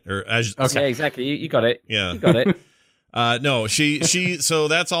Ashara, right? Or okay, exactly. You got it. Yeah, you got it. No, she. So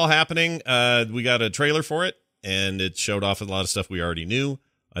that's all happening. We got a trailer for it, and it showed off a lot of stuff we already knew.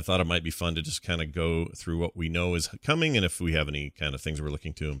 I thought it might be fun to just kind of go through what we know is coming, and if we have any kind of things we're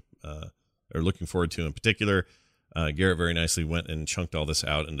looking forward to in particular. Garrett very nicely went and chunked all this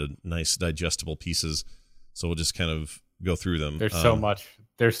out into nice digestible pieces, so we'll just kind of go through them. There's so much.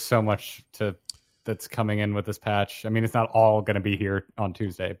 There's so much that's coming in with this patch. I mean, it's not all going to be here on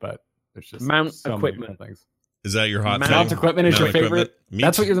Tuesday, but there's just mount so equipment many things. Is that your hot mount thing? Equipment is your favorite?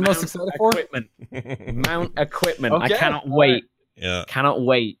 That's what you're the most excited for? Mount equipment. Okay. I cannot wait. Yeah. Cannot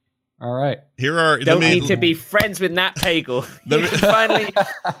wait. All right. Don't need to be friends with Nat Pagel.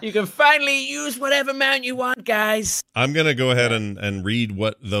 You can finally use whatever mount you want, guys. I'm going to go ahead and read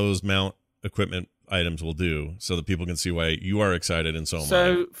what those mount equipment items will do so that people can see why you are excited and so am I.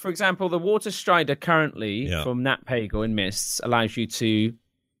 So, for example, the Water Strider currently from Nat Pagel in Mists allows you to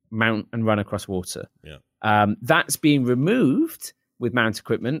mount and run across water. Yeah. That's being removed with mount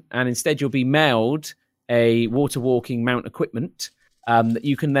equipment, and instead you'll be mailed a water walking mount equipment that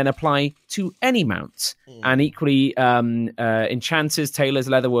you can then apply to any mount. And equally, enchanters, tailors,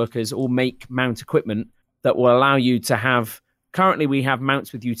 leatherworkers all make mount equipment that will allow you to have. Currently, we have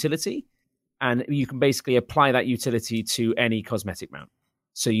mounts with utility, and you can basically apply that utility to any cosmetic mount.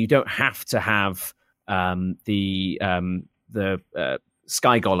 So you don't have to have the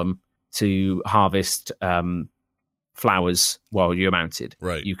sky golem to harvest flowers while you're mounted.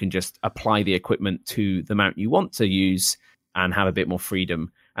 Right. You can just apply the equipment to the mount you want to use and have a bit more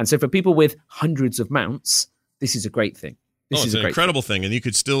freedom. And so for people with hundreds of mounts, this is a great thing. It's an incredible thing. And you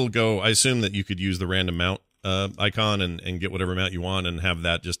could still go, I assume that you could use the random mount icon and get whatever mount you want and have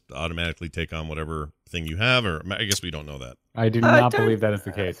that just automatically take on whatever thing you have, or I guess we don't know that. I do not believe that is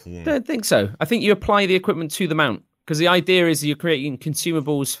the case. Don't think so. I think you apply the equipment to the mount, because the idea is you're creating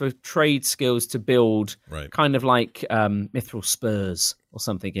consumables for trade skills to build, kind of like mithril spurs or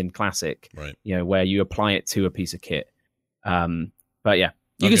something in Classic, right? You know, where you apply it to a piece of kit. But yeah,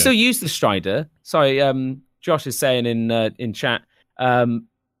 you can still use the Strider. Sorry, Josh is saying in chat,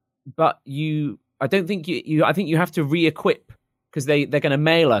 but I don't think I think you have to re-equip, because they're going to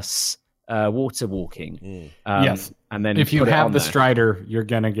mail us water walking. Yes, and then if you have the Strider, you're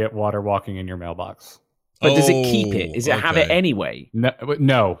going to get water walking in your mailbox. But does it keep it? Does it have it anyway?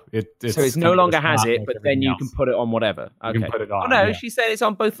 No. So it no longer has it, but then you can put it on whatever. Okay. You can put it on. Oh, no, she said it's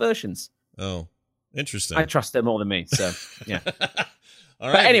on both versions. Oh, interesting. I trust her more than me, so yeah. All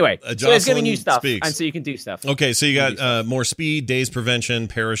right. But anyway, so there's going to be new stuff, speaks. and so you can do stuff. Okay, so you got more speed, daze prevention,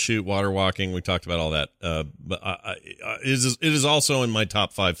 parachute, water walking. We talked about all that. But it is also in my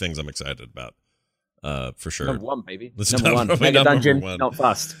top 5 things I'm excited about. For sure. Number 1, baby. Number 1. Mega Dungeon, not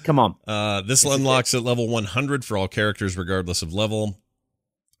fast. Come on. This unlocks at level 100 for all characters, regardless of level.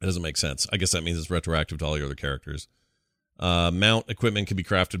 It doesn't make sense. I guess that means it's retroactive to all your other characters. Mount equipment can be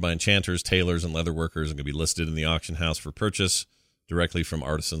crafted by enchanters, tailors, and leatherworkers, and can be listed in the auction house for purchase directly from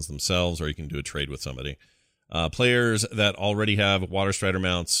artisans themselves, or you can do a trade with somebody. Players that already have Water Strider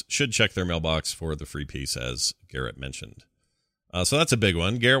mounts should check their mailbox for the free piece, as Garrett mentioned. So that's a big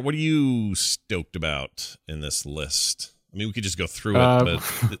one. Garrett, what are you stoked about in this list? I mean, we could just go through it,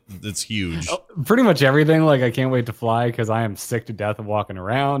 but it's huge. Pretty much everything. Like, I can't wait to fly because I am sick to death of walking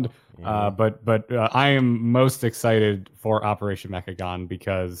around. But I am most excited for Operation Mechagon,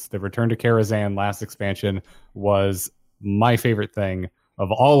 because the Return to Karazhan last expansion was my favorite thing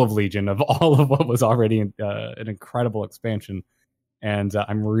of all of Legion, of all of what was already an incredible expansion. And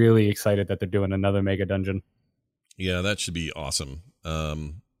I'm really excited that they're doing another mega dungeon. Yeah, that should be awesome.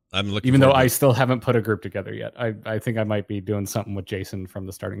 I'm looking. Even though I forward still haven't put a group together yet. I think I might be doing something with Jason from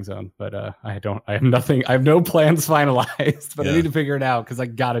the starting zone, but I have nothing. I have no plans finalized, but I need to figure it out because I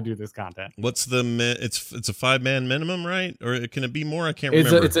got to do this content. What's the it's a 5-man minimum, right? Or can it be more? I can't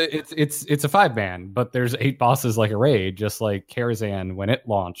remember. It's a 5-man, but there's 8 bosses like a raid, just like Karazhan when it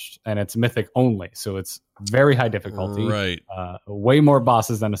launched, and it's mythic only, so it's very high difficulty. Right. Way more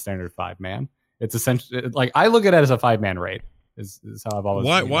bosses than a standard 5-man. It's essentially like I look at it as a 5-man raid. Is how I've always.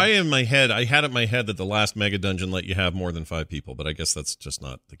 Why in my head I had it in my head that the last mega dungeon let you have more than 5 people, but I guess that's just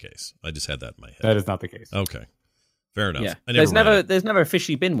not the case. I just had that in my head. That is not the case. Okay, fair enough. Yeah. There's never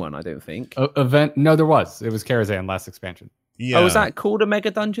officially been one, I don't think. Event? No, there was. It was Karazhan last expansion. Yeah. Oh, was that called a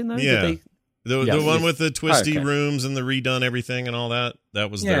mega dungeon though? Yeah. The one with the twisty okay. rooms and the redone everything and all that. That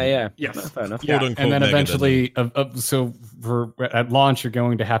was Yes, fair enough. quote unquote. And then mega eventually, so at launch, you're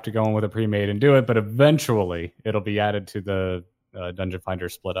going to have to go in with a pre-made and do it, but eventually it'll be added to the Dungeon Finder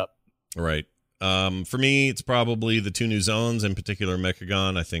split up. Right. For me, it's probably the 2 new zones, in particular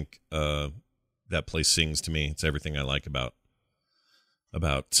Mechagon. I think that place sings to me. It's everything I like about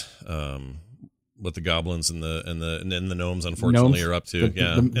what the goblins and the gnomes unfortunately are up to.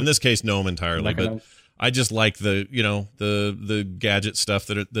 In this case, gnome entirely, but I just like the gadget stuff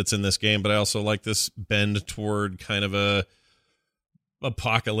that's in this game. But I also like this bend toward kind of a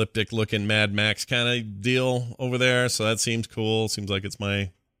apocalyptic looking Mad Max kind of deal over there. So that seems cool. Seems like it's my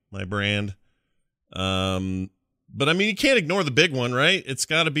brand. But I mean, you can't ignore the big one, right? It's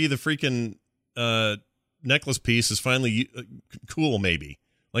got to be the freaking necklace piece is finally cool. Maybe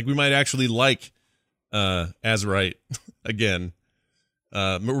like we might actually like Azerite again.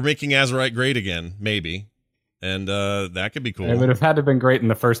 We're making Azerite great again, maybe. And that could be cool. It would have had to have been great in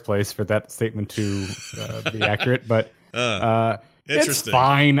the first place for that statement to be accurate, but it's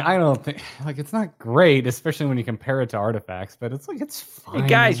fine. I don't think it's not great, especially when you compare it to artifacts. But it's fine. Hey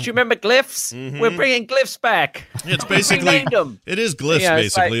guys, do you remember glyphs? Mm-hmm. We're bringing glyphs back. It's basically it is glyphs,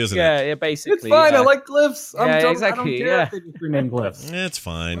 basically, isn't it? Yeah, basically. It's fine. I like glyphs. Exactly. I don't care if they just rename glyphs. It's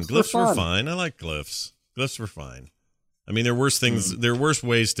fine. Glyphs were fine. I like glyphs. Glyphs were fine. I mean, there are worse things. There are worse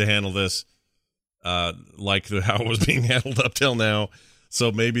ways to handle this, like how it was being handled up till now.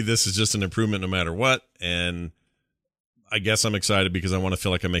 So maybe this is just an improvement no matter what. And I guess I'm excited because I want to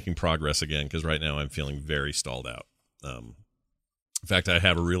feel like I'm making progress again, because right now I'm feeling very stalled out. In fact, I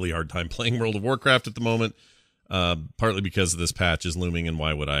have a really hard time playing World of Warcraft at the moment, partly because this patch is looming, and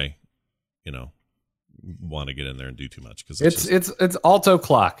why would I, want to get in there and do too much? Because it's auto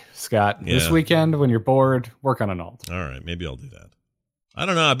clock, Scott. Yeah. This weekend when you're bored, work on an alt. All right, maybe I'll do that. I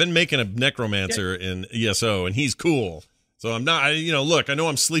don't know. I've been making a necromancer in ESO, and he's cool. So I'm not. Look, I know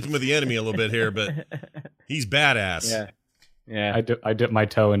I'm sleeping with the enemy a little bit here, but he's badass. Yeah. I dipped my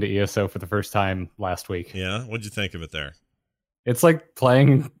toe into ESO for the first time last week. Yeah. What'd you think of it there? It's like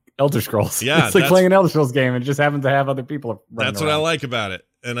playing Elder Scrolls. Yeah, it's like playing an Elder Scrolls game and just happens to have other people running That's what I like about it.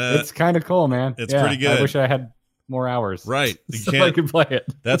 And it's kind of cool, man. It's pretty good. I wish I had more hours. Right. So I could play it.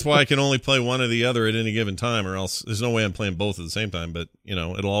 That's why I can only play one or the other at any given time, or else there's no way I'm playing both at the same time. But,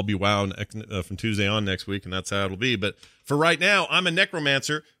 it'll all be WoW from Tuesday on next week, and that's how it'll be. But for right now, I'm a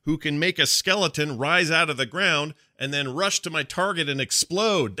necromancer who can make a skeleton rise out of the ground and then rush to my target and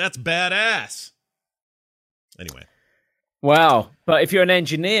explode. That's badass. Anyway. Wow. But if you're an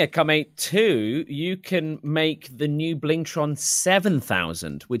engineer, come 8.2, you can make the new Blingtron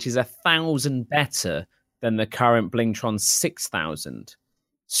 7000, which is 1,000 better than the current Blingtron 6000.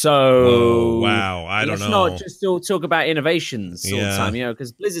 So, whoa, wow, I don't know. Let's not just still talk about innovations all the time,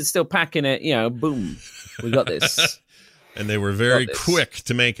 because Blizzard's still packing it, boom, we got this. And they were very quick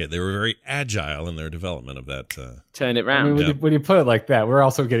to make it. They were very agile in their development of that. Turn it round. I mean, when you put it like that, we're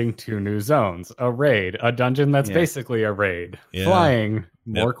also getting 2 new zones, a raid, a dungeon that's basically a raid, flying,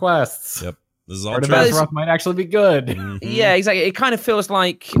 more quests. Yep. This is all Part of true. Azeroth might actually be good. Mm-hmm. Yeah, exactly. It kind of feels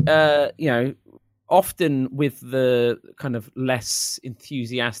like, often with the kind of less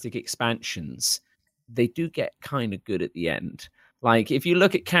enthusiastic expansions, they do get kind of good at the end. Like, if you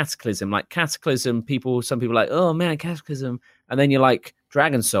look at Cataclysm, some people are like, oh man, Cataclysm. And then you're like,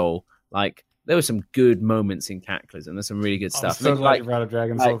 Dragon Soul, there were some good moments in Cataclysm. There's some really good stuff. I'm so glad you brought up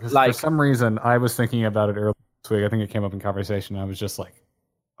Dragon Soul, because for some reason, I was thinking about it earlier this week. I think it came up in conversation. I was just like,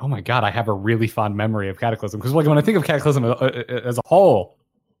 oh my God, I have a really fond memory of Cataclysm. Because when I think of Cataclysm as a whole,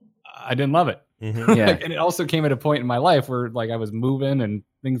 I didn't love it. Mm-hmm. Yeah. And it also came at a point in my life where I was moving and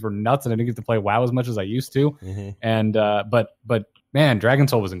things were nuts and I didn't get to play WoW as much as I used to. Mm-hmm. And but man, Dragon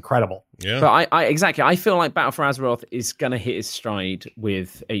Soul was incredible. Yeah. But I feel like Battle for Azeroth is gonna hit its stride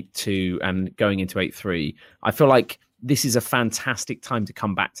with 8.2 and going into 8.3. I feel like this is a fantastic time to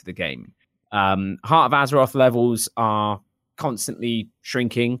come back to the game. Heart of Azeroth levels are constantly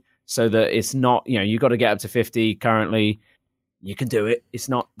shrinking so that it's not, you got to get up to 50 currently. You can do it. It's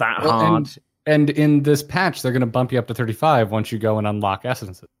not that hard. And in this patch, they're going to bump you up to 35 once you go and unlock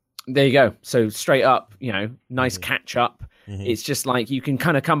essences. There you go. So straight up, nice catch up. It's just like you can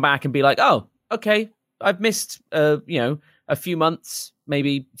kind of come back and be like, oh, okay, I've missed, a few months,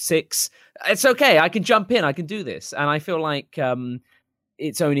 maybe 6. It's okay. I can jump in. I can do this. And I feel like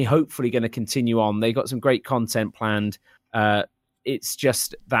it's only hopefully going to continue on. They got some great content planned. It's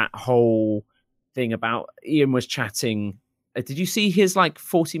just that whole thing about Ian was chatting. Did you see his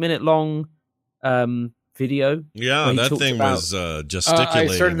 40-minute long video? Yeah, that thing was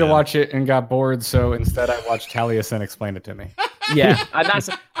gesticulating. I started to watch it and got bored, so instead I watched Taliesin explain it to me. Yeah, and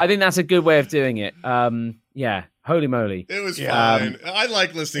I think that's a good way of doing it. Yeah, holy moly, it was fine. I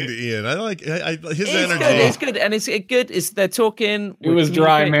like listening to Ian. I like his energy. It's good, and it's good. Is they're talking? It was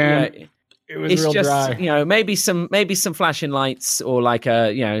dry, man. It was real just, dry. Maybe some flashing lights or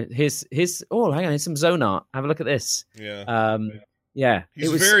his. Oh, hang on, here's some zone art. Have a look at this. Yeah. Yeah,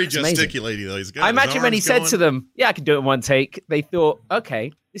 he's very gesticulating though. He's got I imagine when he said to them, "Yeah, I can do it in one take," they thought,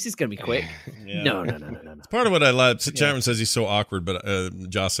 "Okay, this is going to be quick." Yeah. No. It's part of what I love. Chapman says he's so awkward, but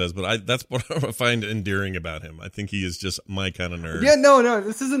Joss says, but that's what I find endearing about him. I think he is just my kind of nerd. Yeah, no,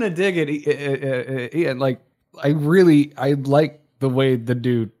 this isn't a dig at Ian. I like the way the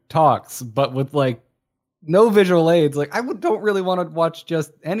dude talks, but with no visual aids, don't really want to watch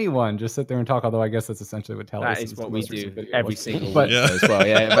just anyone just sit there and talk. Although I guess that's essentially what Taliesin that is what we do every single week as well.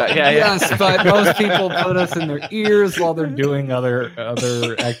 Yes, but most people put us in their ears while they're doing other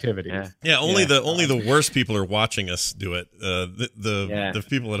activities. Yeah, only the worst people are watching us do it. The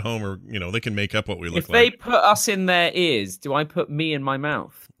people at home are they can make up what we look like. If they put us in their ears, do I put me in my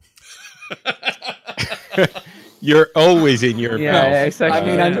mouth? You're always in your mouth. Yeah, exactly. I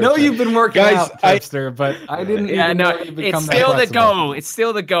mean, I know you've been working out, Tipster, but I didn't even know you'd become it's still the goal. It's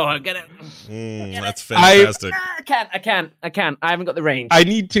still the goal. I'm gonna. That's fantastic. I can't. I haven't got the range. I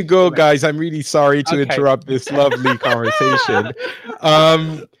need to go, guys. I'm really sorry to interrupt this lovely conversation.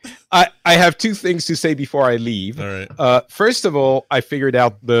 I have 2 things to say before I leave. All right. First of all, I figured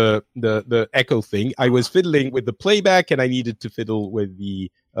out the echo thing. I was fiddling with the playback, and I needed to fiddle with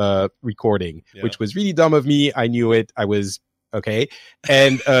the recording, which was really dumb of me. I knew it. I was okay.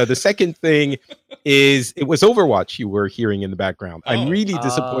 And the second thing is it was Overwatch you were hearing in the background. I'm really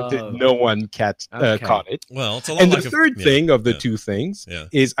disappointed no one caught it. Well, it's a lot. And the third thing of the 2 things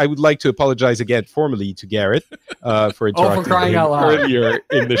is I would like to apologize again formally to Garrett for interrupting crying out loud earlier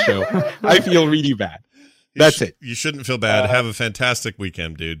in the show. I feel really bad. That's it. You shouldn't feel bad. Have a fantastic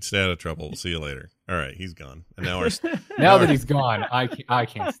weekend, dude. Stay out of trouble. We'll see you later. All right, he's gone. And now that he's gone, I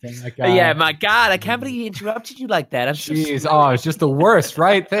can't stand that guy. Yeah, my God, I can't believe he interrupted you like that. It's just the worst,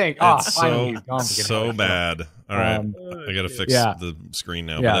 right? It's so bad. All right, I got to fix the screen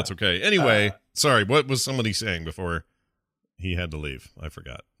now, but that's okay. Anyway, sorry, what was somebody saying before he had to leave? I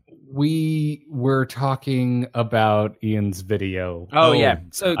forgot. We were talking about Ian's video. Oh yeah.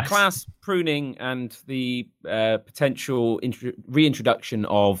 So class pruning and the potential reintroduction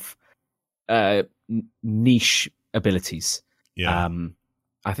of niche abilities. Yeah.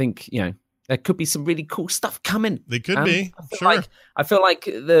 I think there could be some really cool stuff coming. They could be. I feel like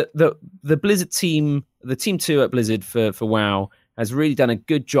the Blizzard team, the team 2 at Blizzard for WoW, has really done a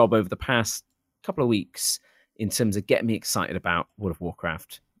good job over the past couple of weeks in terms of getting me excited about World of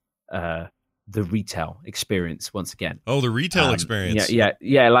Warcraft. The retail experience once again. Oh, the retail experience. Yeah.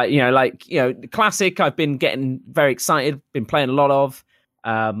 Classic. I've been getting very excited. Been playing a lot of.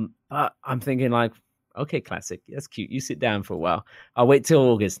 But I'm thinking okay, Classic. That's cute. You sit down for a while. I'll wait till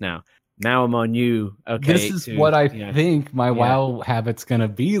August now. Now I'm on you. Okay. This is what I think my WoW habit's gonna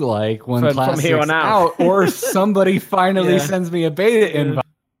be like when Classic's from here on out, or somebody finally sends me a beta invite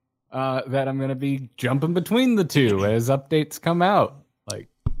that I'm gonna be jumping between the 2 as updates come out.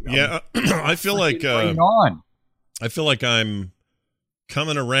 I feel like I feel like I'm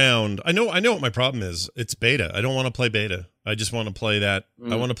coming around. I know what my problem is. It's beta. I don't want to play beta. I just want to play that.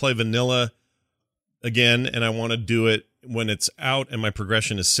 I want to play vanilla again, and I want to do it when it's out and my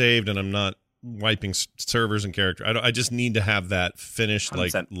progression is saved and I'm not wiping servers and character. I just need to have that finished.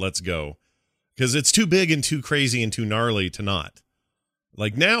 100%. Let's go, because it's too big and too crazy and too gnarly to not.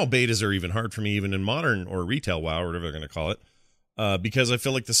 Now betas are even hard for me, even in modern or retail WoW or whatever they're going to call it. Because I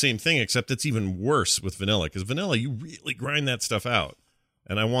feel like the same thing, except it's even worse with vanilla. Because vanilla, you really grind that stuff out,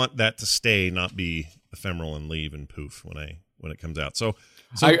 and I want that to stay, not be ephemeral and leave and poof when when it comes out. So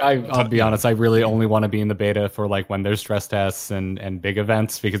I'll be honest, I really only want to be in the beta for like when there's stress tests and big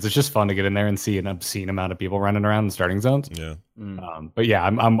events, because it's just fun to get in there and see an obscene amount of people running around in starting zones. Yeah. But yeah,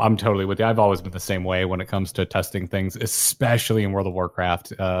 I'm totally with you. I've always been the same way when it comes to testing things, especially in World of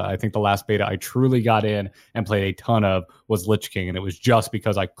Warcraft. I think the last beta I truly got in and played a ton of was Lich King, and it was just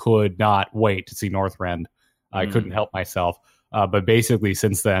because I could not wait to see Northrend. I couldn't help myself. But basically,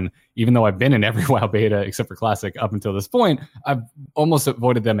 since then, even though I've been in every WoW beta except for Classic up until this point, I've almost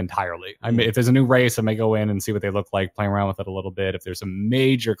avoided them entirely. I mean, if there's a new race, I may go in and see what they look like, playing around with it a little bit. If there's some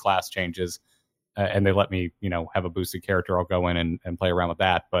major class changes and they let me, have a boosted character, I'll go in and play around with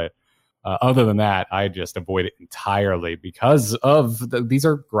that. But other than that, I just avoid it entirely because of these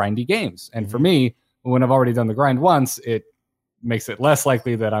are grindy games. And for me, when I've already done the grind once, it makes it less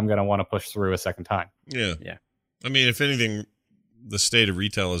likely that I'm going to want to push through a second time. Yeah. I mean, if anything, the state of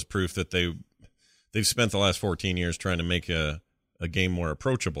retail is proof that they've spent the last 14 years trying to make a game more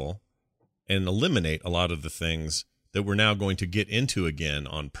approachable and eliminate a lot of the things that we're now going to get into again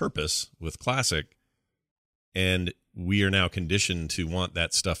on purpose with Classic. And we are now conditioned to want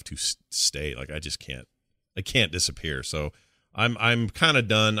that stuff to stay. Like, I can't disappear. So I'm kind of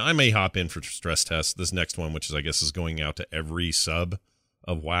done. I may hop in for stress tests. This next one, which I guess is going out to every sub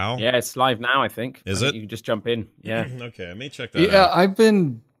of WoW. Yeah, it's live now, I think. Is it? You can just jump in. Yeah. Okay, I may check that out. Yeah, I've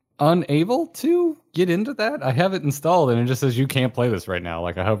been unable to get into that. I have it installed, and it just says you can't play this right now.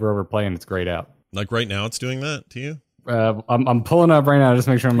 Like, I hover over play, and it's grayed out. Like right now it's doing that to you? I'm pulling up right now just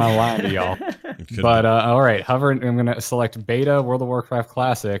to make sure I'm not lying to y'all. But, all right, hover, I'm going to select Beta World of Warcraft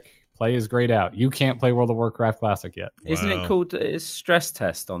Classic. Play is grayed out. You can't play World of Warcraft Classic yet. Isn't it called stress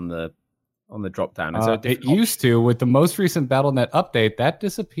test on the drop down? It used to. With the most recent BattleNet update, that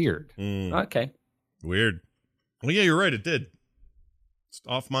disappeared. Okay. Weird. Well, yeah, you're right. It did. It's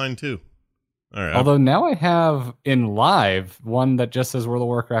off mine too. All right. Although now I have in live one that just says World of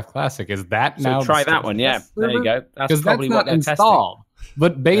Warcraft Classic. Is that so now? Try that one. Yeah. There you go. That's probably that's what they're installed. testing.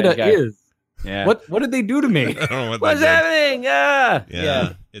 But beta is. Yeah. What did they do to me? I don't know What's happening?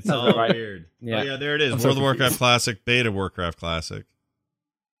 Yeah. It's all right. weird. Yeah. Oh, yeah, there it is. I'm World so of Warcraft Classic, Beta Warcraft Classic.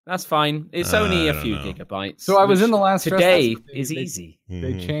 That's fine. It's only I a don't few know. gigabytes. So I was in the last today stress test. is easy.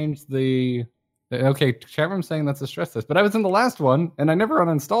 They changed the. Okay, chat room saying that's a stress test, but I was in the last one and I never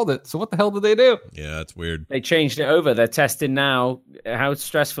uninstalled it. So what the hell did they do? Yeah, it's weird. They changed it over. They're testing now. How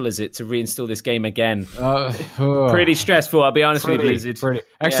stressful is it to reinstall this game again? Pretty stressful. I'll be honest with you.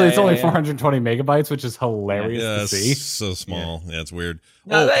 Actually, it's only 420 megabytes, which is hilarious to see. It's so small. Yeah, it's weird.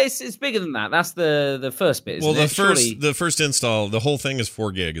 No, it's bigger than that. That's the first bit. Well, the first install, the whole thing is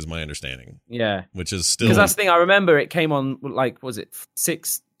 4 gig, is my understanding. Yeah, which is still because that's the thing. I remember it came on was it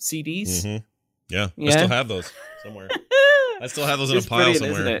 6 CDs? Mm-hmm. Yeah, I still have those somewhere. I still have those in a pile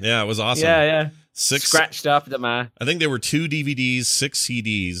somewhere. Yeah, it was awesome. Yeah. 6 scratched up, the man. I think there were 2 DVDs, 6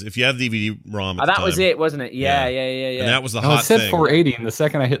 CDs. If you had DVD-ROM, at the that time. was it, wasn't it? Yeah. And that was the hot thing. It said thing. 480, and the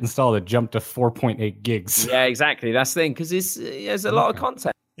second I hit install, it jumped to 4.8 gigs. Yeah, exactly. That's the thing, because there's a lot of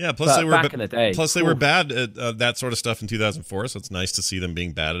content. Yeah, plus they were back in the day. Plus they were bad at that sort of stuff in 2004, so it's nice to see them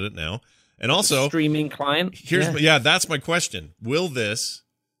being bad at it now. And also, streaming client. That's my question.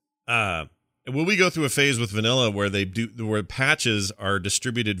 Will we go through a phase with vanilla where patches are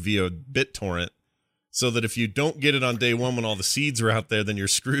distributed via BitTorrent, so that if you don't get it on day one when all the seeds are out there, then you're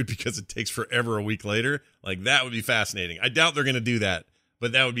screwed because it takes forever a week later? Like, that would be fascinating. I doubt they're going to do that,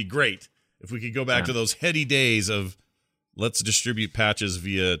 but that would be great if we could go back to those heady days of let's distribute patches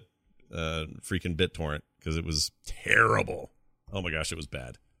via freaking BitTorrent, because it was terrible. Oh my gosh, it was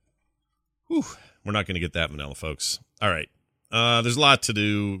bad. Whew. We're not going to get that vanilla, folks. All right. There's a lot to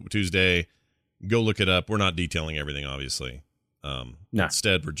do Tuesday. Go look it up. We're not detailing everything, obviously. No.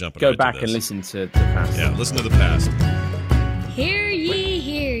 Instead, we're jumping Go right back to this. and listen to the past. Yeah, listen to the past. Hear ye,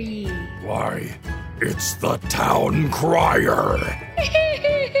 hear ye. Why, it's the town crier.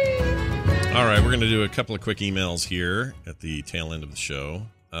 All right, we're going to do a couple of quick emails here at the tail end of the show.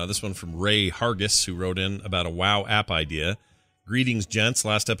 This one from Ray Hargis, who wrote in about a WoW app idea. Greetings, gents.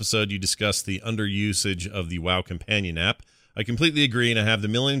 Last episode, you discussed the underusage of the WoW companion app. I completely agree, and I have the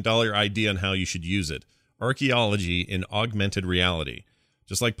 $1 million idea on how you should use it. Archaeology in augmented reality.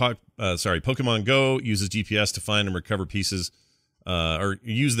 Just like Pokemon Go uses GPS to find and recover pieces, or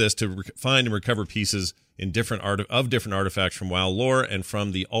use this to find and recover pieces in different artifacts from WoW lore and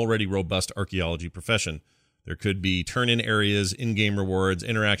from the already robust archaeology profession. There could be turn-in areas, in-game rewards,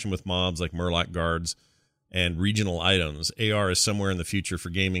 interaction with mobs like Murloc guards, and regional items. AR is somewhere in the future for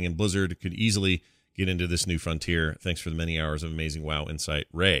gaming, and Blizzard could easily get into this new frontier. Thanks for the many hours of amazing WoW insight,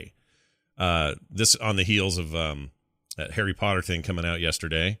 Ray. This on the heels of that Harry Potter thing coming out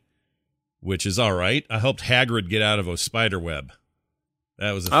yesterday. which is all right. I helped Hagrid get out of a spider web.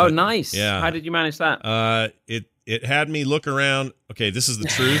 That was nice. Yeah. How did you manage that? It had me look around. Okay, this is the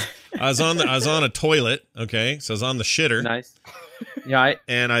truth. I was on a toilet. Okay, so I was on the shitter. Nice. Yeah.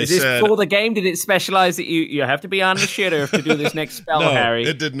 And I is this said, for the game? Did it specialize that you have to be on the shitter to do this next spell, no, Harry?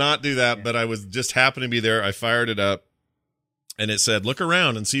 it did not do that. But I was just happened to be there. I fired it up, and it said, "Look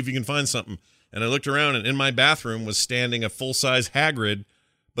around and see if you can find something." And I looked around, and in my bathroom was standing a full-size Hagrid,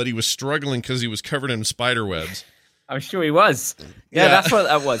 but he was struggling because he was covered in spider webs. I'm sure he was. Yeah, that's what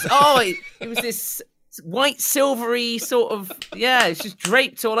that was. Oh, it was this white silvery sort of, it's just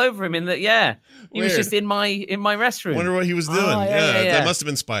draped all over him in the, he was just in my restroom. Wonder what he was doing. That must have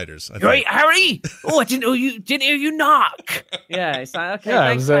been spiders. Great, Harry. I didn't hear you knock. Yeah, it's like, okay,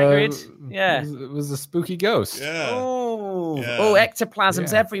 thanks, Hagrid. It was a spooky ghost. Yeah. Oh,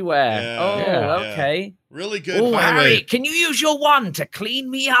 ectoplasms everywhere. Yeah. Okay. Really good. Oh, Harry, can you use your wand to clean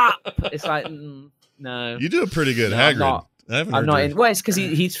me up? It's like, no. You do a pretty good Hagrid. I'm not in. Well, it's because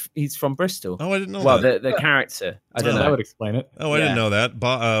he's from Bristol. Oh, I didn't know that. Well, the character. I don't know. That would explain it. Oh, I didn't know that.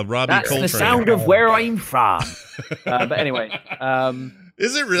 Robbie That's Coltrane. the sound of where I'm from. But anyway.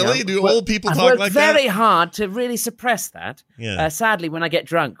 Is it really? Do old people talk like that? Very hard to really suppress that. Yeah. Sadly, when I get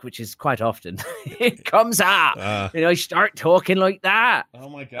drunk, which is quite often, it comes out. I start talking like that. Oh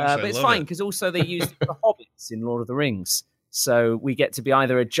my gosh! But it's fine because also they use the hobbits in Lord of the Rings, so we get to be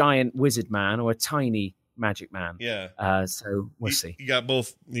either a giant wizard man or a tiny magic man. Yeah. So we'll see. You got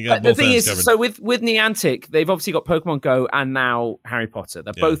both. You got the both. thing is, covered. so with Niantic, they've obviously got Pokemon Go and now Harry Potter.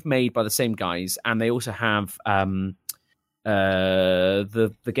 They're both made by the same guys, and they also have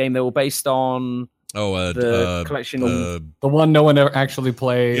the game they were based on. The collection. The one no one ever actually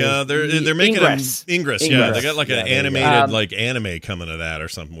played. Yeah, they're making Ingress. Ingress. Yeah, they got like an animated anime coming to that or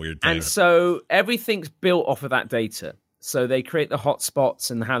something weird thing. And so everything's built off of that data. So they create the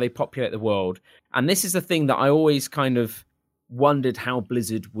hotspots and how they populate the world. And this is the thing that I always kind of wondered how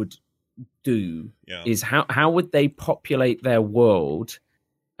Blizzard would do. Yeah. Is how would they populate their world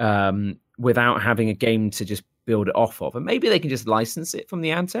without having a game to just build it off of? And maybe they can just license it from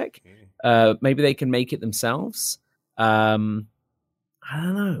Niantic. Maybe they can make it themselves. I don't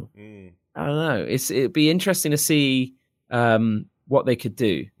know. I don't know. It'd be interesting to see what they could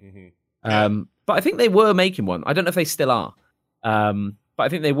do. But I think they were making one. I don't know if they still are. But I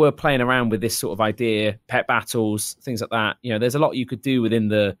think they were playing around with this sort of idea, pet battles, things like that. There's a lot you could do within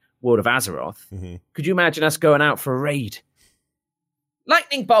the world of Azeroth. Could you imagine us going out for a raid?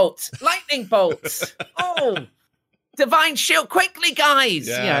 Lightning bolts! Lightning bolts! Oh! Divine shield, quickly, guys!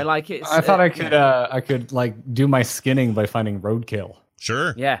 Yeah. I thought I could like do my skinning by finding roadkill.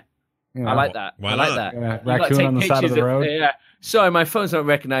 Sure. Yeah. I like that. Why I like not? that. Raccoon on the side of the road. Yeah. Sorry, my phone's not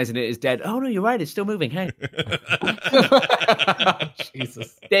recognizing it as dead. Oh no, you're right. It's still moving. Hey.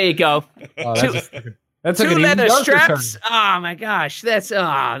 Jesus. There you go. Oh, that's two like an leather even darker straps. turn. Oh my gosh, that's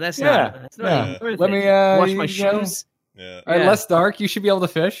not Yeah. even worth Let it. me wash my shoes. Yeah. All right, less dark. You should be able to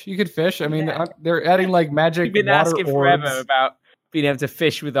fish. You could fish. I mean, they're adding like magic We've been water asking orbs. forever about being able to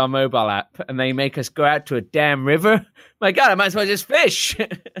fish with our mobile app, and they make us go out to a damn river. My God, I might as well just fish.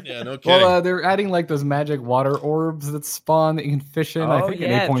 Yeah, no kidding. Well, they're adding like those magic water orbs that spawn that you can fish in. I think in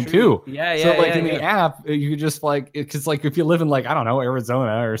 8.2. True. Yeah. So like in the app, you just like because like if you live in like I don't know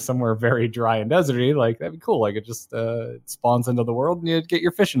Arizona or somewhere very dry and deserty, like that'd be cool. Like it just spawns into the world and you get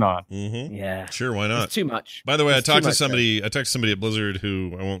your fishing on. Yeah, sure. Why not? It's too much. By the way, It's I too talked to much, somebody. I texted somebody at Blizzard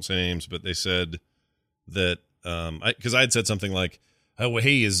who I won't say names, but they said that because I had said something like, "Oh, well,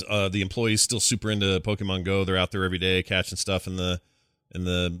 hey, is the employees still super into Pokemon Go? They're out there every day catching stuff in the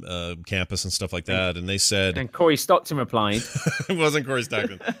campus and stuff like that." And they said, and Corey Stockton replied, "It wasn't Corey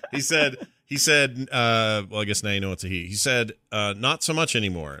Stockton." He said, well, I guess now you know it's a he. He said, not so much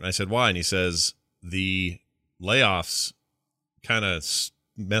anymore. And I said, why? And he says the layoffs kind of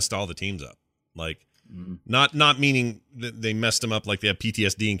messed all the teams up. Like, not meaning that they messed them up like they have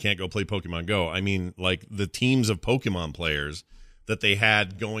PTSD and can't go play Pokemon Go. I mean, like the teams of Pokemon players that they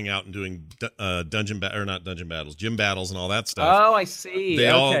had going out and doing gym battles and all that stuff. Oh, I see.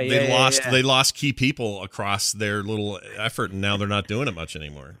 They lost key people across their little effort, and now they're not doing it much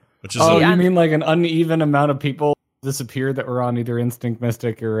anymore. Which is you mean like an uneven amount of people disappeared that were on either Instinct,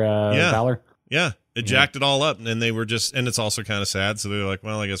 Mystic, or Valor? Yeah, it jacked it all up, and they were just, and it's also kind of sad. So they're like,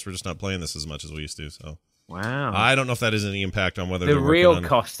 well, I guess we're just not playing this as much as we used to. So. Wow. I don't know if that has any impact on whether the they're real on...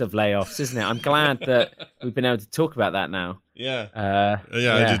 cost of layoffs, isn't it? I'm glad that we've been able to talk about that now. Yeah.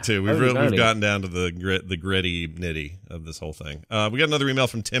 I did too. We've gotten down to the gritty nitty of this whole thing. We got another email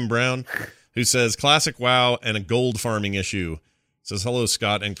from Tim Brown who says, classic WoW and a gold farming issue. Says, hello,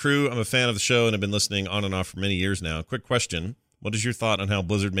 Scott and crew. I'm a fan of the show and have been listening on and off for many years now. Quick question. What is your thought on how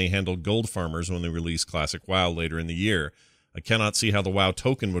Blizzard may handle gold farmers when they release Classic WoW later in the year? I cannot see how the WoW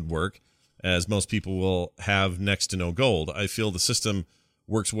token would work, as most people will have next to no gold. I feel the system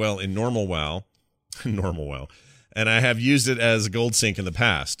works well in normal WoW, and I have used it as a gold sink in the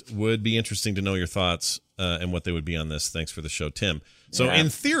past. Would be interesting to know your thoughts and what they would be on this. Thanks for the show, Tim. So in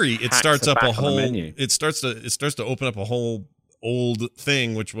theory, it starts up a whole. It starts to open up a whole old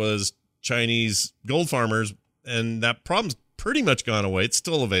thing, which was Chinese gold farmers, and that problem's pretty much gone away. It's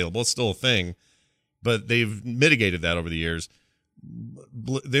still available. It's still a thing, but they've mitigated that over the years.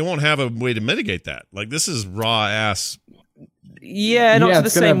 They won't have a way to mitigate that. Like, this is raw ass. Yeah, not to the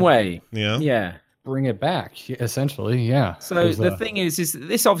same way. Yeah. Bring it back, essentially. Yeah. So the thing is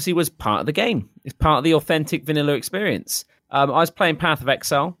this obviously was part of the game. It's part of the authentic vanilla experience. I was playing Path of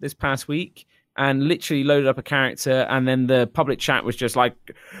Exile this past week and literally loaded up a character, and then the public chat was just like,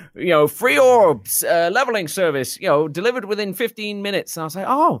 free orbs, leveling service, delivered within 15 minutes. And I was like,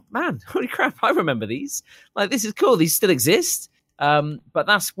 oh man, holy crap, I remember these. Like, this is cool. These still exist. But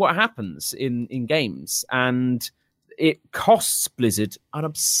that's what happens in games, and it costs Blizzard an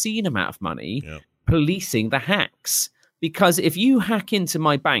obscene amount of money policing the hacks. Because if you hack into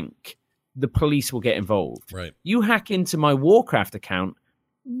my bank, the police will get involved. Right. You hack into my Warcraft account,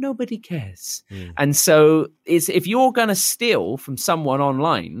 nobody cares. And so if you're going to steal from someone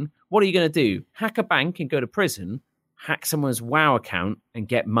online, what are you going to do? Hack a bank and go to prison, hack someone's WoW account and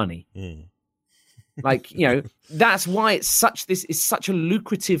get money. Like, that's why this is such a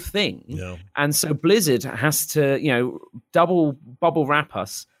lucrative thing. Yeah. And so Blizzard has to, double bubble wrap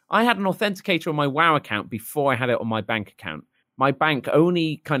us. I had an authenticator on my WoW account before I had it on my bank account. My bank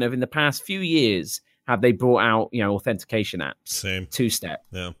only kind of in the past few years have they brought out, authentication apps. Same. Two-step.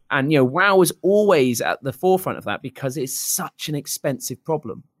 Yeah. And, WoW was always at the forefront of that because it's such an expensive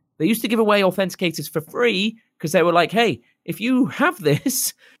problem. They used to give away authenticators for free because they were like, hey, if you have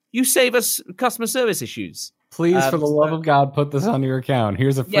this, you save us customer service issues. Please, for the love of God, put this on your account.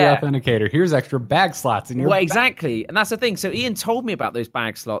 Here's a free authenticator. Here's extra bag slots in your Well, exactly. And that's the thing. So Ian told me about those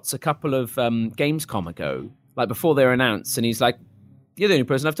bag slots a couple of Gamescom ago, like before they were announced. And he's like, you're the only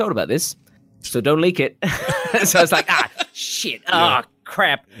person I've told about this, so don't leak it. So I was like, shit.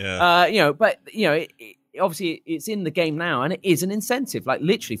 Crap. Yeah. Obviously it's in the game now, and it is an incentive. Like,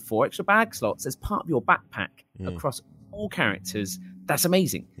 literally 4 extra bag slots as part of your backpack across all characters. That's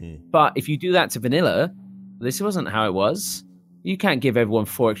amazing. But if you do that to vanilla, this wasn't how it was. You can't give everyone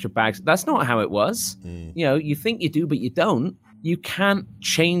 4 extra bags. That's not how it was. You think you do, but you don't. You can't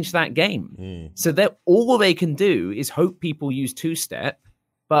change that game. So that all they can do is hope people use two-step,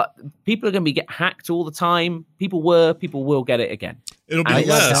 but people are going to be get hacked all the time. People will get it again. It'll be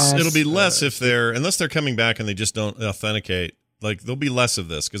less. It'll be less if unless they're coming back and they just don't authenticate. Like, there'll be less of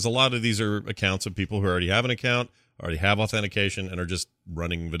this because a lot of these are accounts of people who already have an account, already have authentication, and are just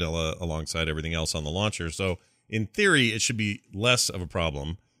running vanilla alongside everything else on the launcher. So in theory, it should be less of a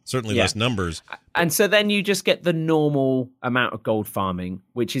problem, certainly less numbers. And so then you just get the normal amount of gold farming,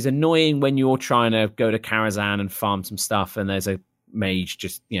 which is annoying when you're trying to go to Karazhan and farm some stuff, and there's a mage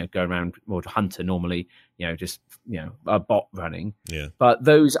just, going around, or hunter normally, a bot running. Yeah. But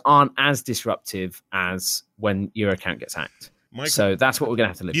those aren't as disruptive as when your account gets hacked. Michael, so that's what we're going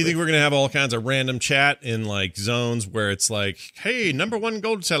to have to live with. Do you think we're going to have all kinds of random chat in like zones where it's like, hey, #1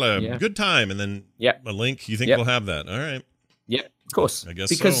 gold seller, good time, and then a link? You think we'll have that? All right. Yeah, of course. I guess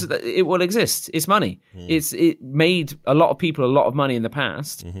because so. It will exist. It's money. It made a lot of people a lot of money in the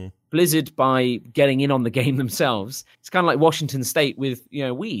past. Blizzard, by getting in on the game themselves, it's kind of like Washington State with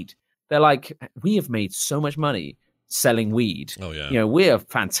weed. They're like, we have made so much money selling weed. Oh yeah. We're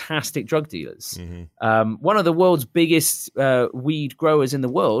fantastic drug dealers. One of the world's biggest weed growers in the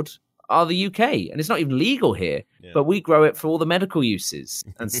world are the UK, and it's not even legal here, but we grow it for all the medical uses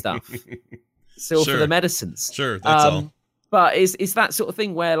and stuff. Still for the medicines. Sure, that's all. But it's that sort of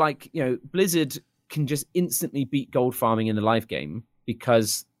thing where, like, Blizzard can just instantly beat gold farming in the live game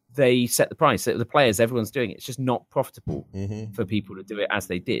because they set the price. The players, everyone's doing it. It's just not profitable for people to do it as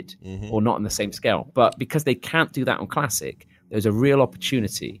they did, or not on the same scale. But because they can't do that on Classic, there's a real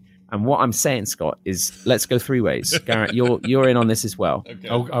opportunity. And what I'm saying, Scott, is let's go 3 ways. Garrett, you're in on this as well.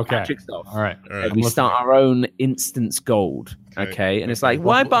 Okay. Patrick's off. All right. We start our own instance gold. Okay. And it's like,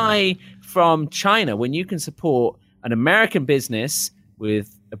 why buy from China when you can support an American business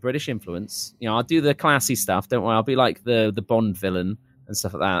with a British influence? I'll do the classy stuff. Don't worry. I'll be like the Bond villain and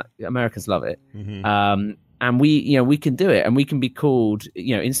stuff like that. Americans love it. And we can do it, and we can be called,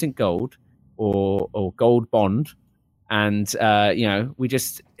 Instant Gold or Gold Bond. And,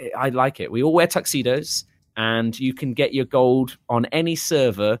 I like it. We all wear tuxedos, and you can get your gold on any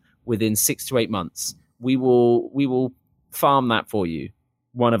server within 6 to 8 months. We will farm that for you,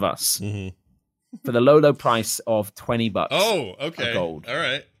 one of us, Mm-hmm. for the low price of $20. Oh, okay. Gold. All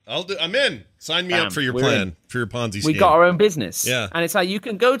right. I'm in. Sign me Bam, up for your we're plan, in. for your Ponzi scheme. We got our own business. Yeah. And it's like you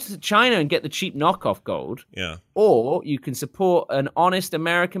can go to China and get the cheap knockoff gold. Yeah. Or you can support an honest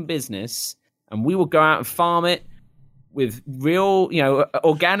American business and we will go out and farm it with real,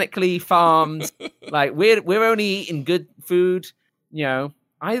 organically farmed. Like we're only eating good food,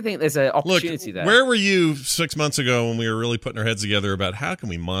 I think there's an opportunity there. Where were you 6 months ago when we were really putting our heads together about how can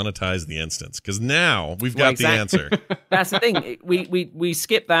we monetize the instance? Because now we've got the answer. That's the thing. We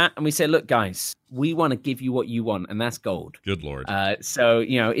skip that and we say, look, guys, we want to give you what you want, and that's gold. Good Lord. So,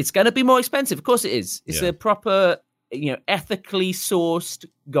 it's going to be more expensive. Of course it is. It's a proper, ethically sourced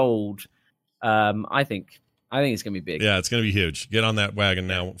gold. I think it's going to be big. Yeah, it's going to be huge. Get on that wagon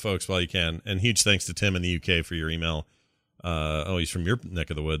now, folks, while you can. And huge thanks to Tim in the UK for your email. He's from your neck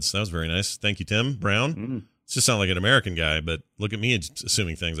of the woods. That was very nice. Thank you, Tim Brown. Mm-hmm. It's just sound like an American guy, but look at me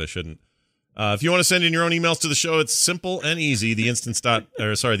assuming things I shouldn't. If you want to send in your own emails to the show, it's simple and easy. The instance at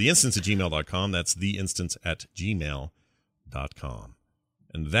gmail.com. That's the instance at gmail.com.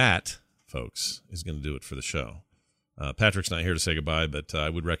 And that, folks, is going to do it for the show. Patrick's not here to say goodbye, but I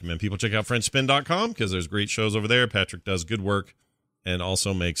would recommend people check out FrenchSpin.com because there's great shows over there. Patrick does good work and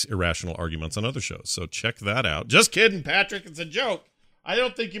also makes irrational arguments on other shows. So check that out. Just kidding, Patrick. It's a joke. I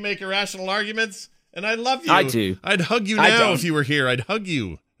don't think you make irrational arguments, and I love you. I do. I'd hug you now if you were here. I'd hug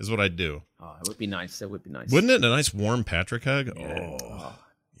you is what I'd do. Oh, it would be nice. That would be nice. Wouldn't it? A nice warm Patrick hug? Yeah. Oh,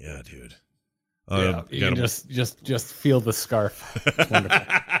 yeah, dude. You can just feel the scarf. It's wonderful.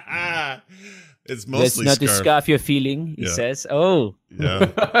 It's mostly Let's not the scarf you're feeling, he says. Oh.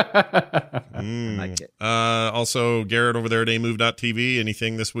 Yeah. I like it. Also, Garrett over there at amove.tv.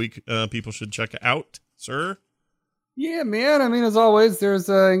 Anything this week people should check out, sir? Yeah, man. I mean, as always, there's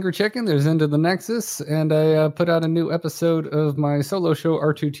Angry Chicken, there's Into the Nexus, and I put out a new episode of my solo show,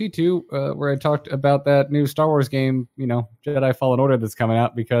 R2T2, where I talked about that new Star Wars game, Jedi Fallen Order that's coming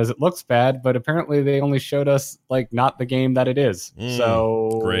out, because it looks bad, but apparently they only showed us, not the game that it is.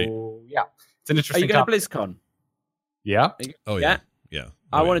 So, great. Yeah. It's an interesting Are you going to BlizzCon? Yeah. Oh, yeah. Yeah.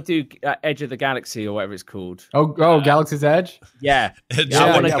 I want to do Edge of the Galaxy or whatever it's called. Oh, Galaxy's Edge? Yeah.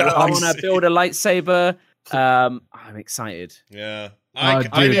 I want to build a lightsaber. I'm excited. Yeah. A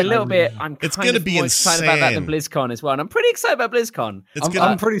little bit. It's going to be more insane. excited about that than BlizzCon as well. And I'm pretty excited about BlizzCon.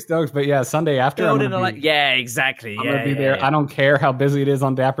 I'm pretty stoked, but yeah, Sunday after. Yeah, exactly. I'm gonna be there. Yeah. I don't care how busy it is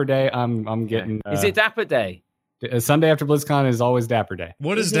on Dapper Day. I'm getting. Is it Dapper Day? Sunday after BlizzCon is always Dapper Day.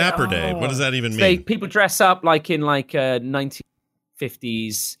 What is Dapper Day? What does that even mean? People dress up like in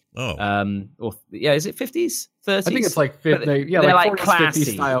 1950s. Oh. Is it 50s? 30s? I think it's like 50s. They're like 40s, classy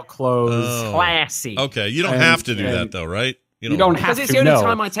 50s style clothes. Oh. Classy. Okay, you don't have to do that though, right? You don't have to. Because it's the only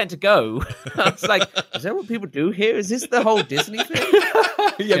time I tend to go. It's like, is that what people do here? Is this the whole Disney thing?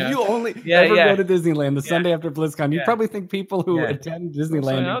 If you only ever go to Disneyland the Sunday after BlizzCon, you probably think people who attend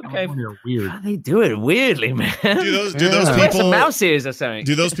Disneyland are weird. They do it weirdly, man. Do those people some mouse ears or something?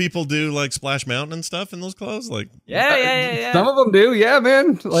 Do those people do like Splash Mountain and stuff in those clothes? Yeah. Some of them do, yeah,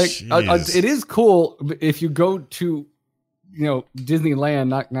 man. It is cool if you go to Disneyland,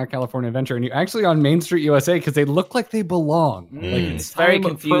 not California Adventure, and you're actually on Main Street USA because they look like they belong. It's very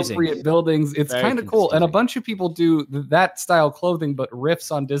confusing. Appropriate buildings. It's kind of cool, and a bunch of people do that style clothing, but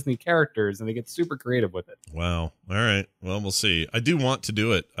riffs on Disney characters, and they get super creative with it. Wow. All right. Well, we'll see. I do want to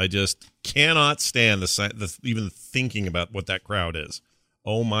do it. I just cannot stand the even thinking about what that crowd is.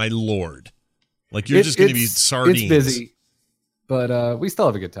 Oh my Lord! You're just going to be sardines. It's busy. But we still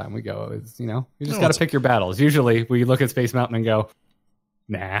have a good time. We go. You just got to pick your battles. Usually we look at Space Mountain and go,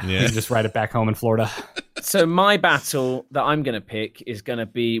 nah, and just ride it back home in Florida. So my battle that I'm going to pick is going to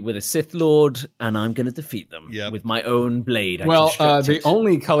be with a Sith Lord, and I'm going to defeat them with my own blade. The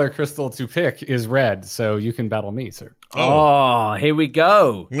only color crystal to pick is red, so you can battle me, sir. Oh, here we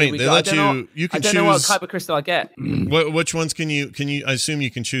go. Wait, they let you. You can choose. I don't know what type of crystal I get. Which ones can you? I assume you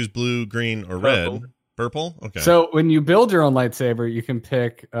can choose blue, green, or red. Purple? Okay. So when you build your own lightsaber, you can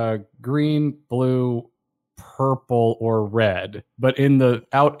pick green, blue, purple, or red. But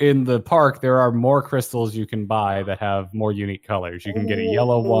out in the park, there are more crystals you can buy that have more unique colors. You can get a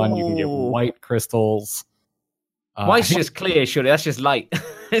yellow one. You can get white crystals. White's just clear, surely. That's just light.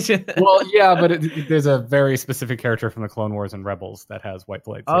 Well, yeah, but there's a very specific character from the Clone Wars and Rebels that has white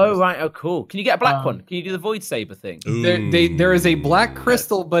blades. Oh, right. Oh, cool. Can you get a black one? Can you do the Void Saber thing? There is a black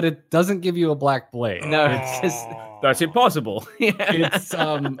crystal, but it doesn't give you a black blade. No, it's just, that's impossible. It's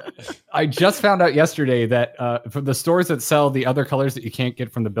I just found out yesterday that for the stores that sell the other colors that you can't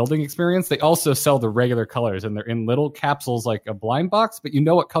get from the building experience, they also sell the regular colors, and they're in little capsules like a blind box, but you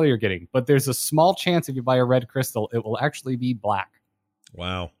know what color you're getting. But there's a small chance if you buy a red crystal, it will actually be black.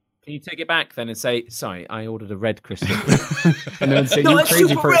 Wow. Can you take it back then and say, sorry, I ordered a red crystal? And then say, no, you that's crazy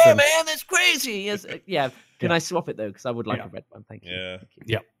super person. rare, man. That's crazy. Yes, yeah. Can I swap it, though? Because I would like a red one. Thank you. Yeah. Thank you.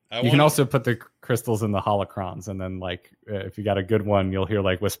 Yeah. You can also put the crystals in the holocrons, and then like if you got a good one, you'll hear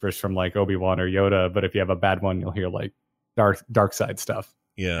like whispers from like Obi-Wan or Yoda. But if you have a bad one, you'll hear like dark side stuff.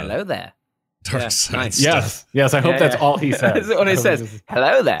 Yeah. Hello there. Dark side nice. stuff. Yes. I hope that's all he says. That's what it says.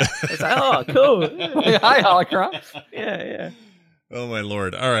 Hello there. It's like, oh, cool. Hi, holocron. Yeah. Oh my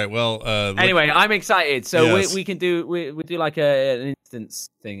lord! All right, well. Anyway, I'm excited. So Yes. we can do we do like an instance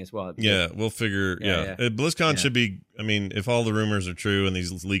thing as well. Yeah, we'll figure. Yeah. BlizzCon should be. I mean, if all the rumors are true and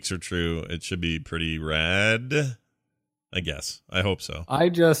these leaks are true, it should be pretty rad. I guess. I hope so. I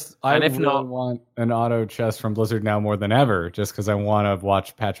really want an auto chess from Blizzard now more than ever, just because I want to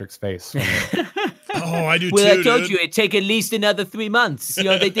watch Patrick's face. Oh, I do well, too. I told dude. you it'd take at least another 3 months. You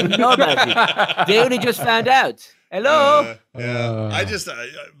know, they didn't know about it. They only just found out. Hello. Yeah. I just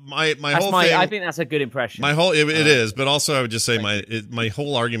my That's whole thing. I think that's a good impression. My whole it is, but also I would just say my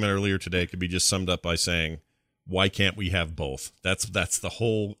whole argument earlier today could be just summed up by saying, why can't we have both? That's the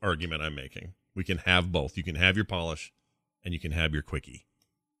whole argument I'm making. We can have both. You can have your polish, and you can have your quickie.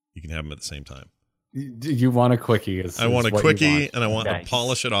 You can have them at the same time. You want a quickie? I want a quickie, and I want to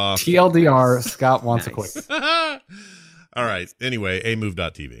polish it off. TLDR, Scott wants a quickie. All right. Anyway,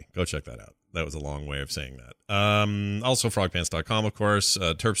 amove.tv. Go check that out. That was a long way of saying that. Also, frogpants.com, of course.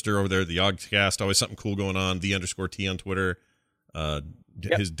 Terpster over there, the AutoChess. Always something cool going on. _T on Twitter.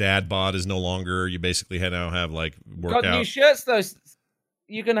 His dad bod is no longer. You basically now have like workout. Got new shirts though.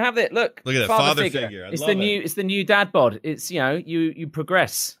 You can have it. Look at that father figure. It's the new dad bod. It's you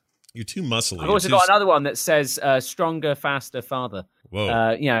progress. You're too muscly. I've also got another one that says stronger, faster, father.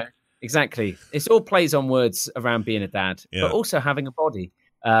 Whoa. Exactly. It's all plays on words around being a dad, Yeah. but also having a body.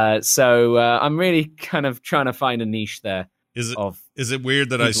 So I'm really kind of trying to find a niche there. Is it weird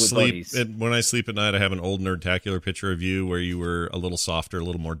that I people with sleep bodies. when I sleep at night? I have an old nerdtacular picture of you where you were a little softer, a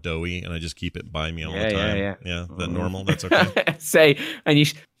little more doughy, and I just keep it by me all the time. Yeah. Is that normal? That's okay.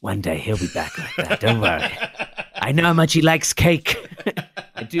 One day he'll be back like that. Don't worry. I know how much he likes cake.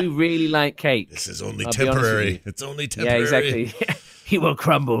 I do really like cake. This is only I'll be honest with temporary. you. It's only temporary. Yeah, exactly. He will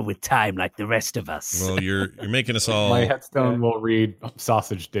crumble with time like the rest of us. Well, you're making us all. My headstone will read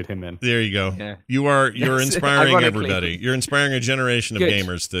 "Sausage did him in." There you go. Yeah. You're Yes, inspiring ironically. everybody. You're inspiring a generation of Good.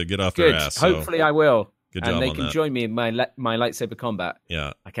 gamers to get off Good. their ass. So Hopefully I will. good And job they on can that. join me in my lightsaber combat.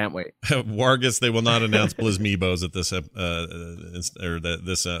 Yeah. I can't wait. Wargus, they will not announce BlizzMeebos at this BlizzCon.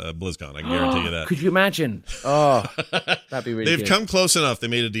 I can guarantee you that. Could you imagine? Oh, that'd be really They've good. come close enough. They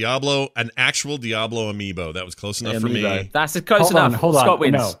made an actual Diablo amiibo. That was close enough for me. That's close enough. Hold on. Scott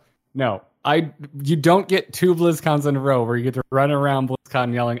wins. No. You don't get 2 BlizzCons in a row where you get to run around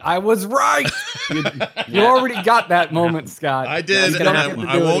BlizzCon yelling, "I was right." You already got that moment, Scott. I did, You and don't get to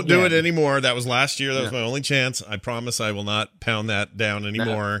I won't do it again. anymore. That was last year. That was my only chance. I promise I will not pound that down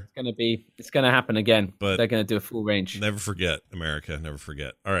anymore. It's gonna happen again. But they're gonna do a full range. Never forget, America. Never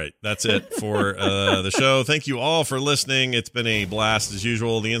forget. All right, that's it for the show. Thank you all for listening. It's been a blast as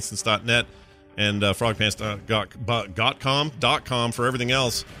usual. TheInstance.net and frogpants.com for everything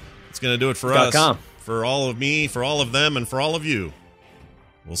else. It's going to do it for us. For all of me, for all of them, and for all of you.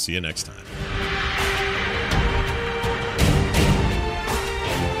 We'll see you next time.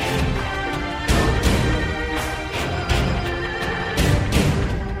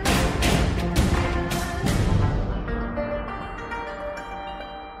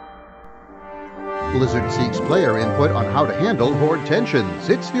 Blizzard seeks player input on how to handle horde tensions.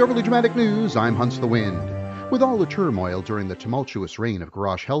 It's the Overly Dramatic News. I'm Hunts the Wind. With all the turmoil during the tumultuous reign of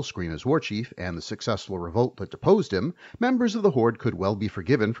Garrosh Hellscream as warchief and the successful revolt that deposed him, members of the Horde could well be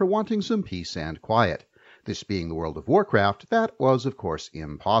forgiven for wanting some peace and quiet. This being the world of Warcraft, that was, of course,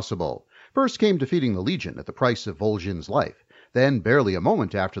 impossible. First came defeating the Legion at the price of Vol'jin's life. Then, barely a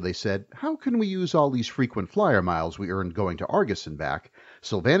moment after, they said, "How can we use all these frequent flyer miles we earned going to Argus and back?"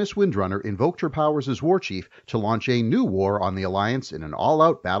 Sylvanas Windrunner invoked her powers as warchief to launch a new war on the Alliance in an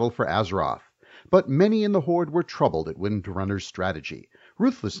all-out battle for Azeroth. But many in the Horde were troubled at Windrunner's strategy.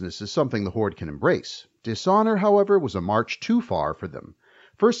 Ruthlessness is something the Horde can embrace. Dishonor, however, was a march too far for them.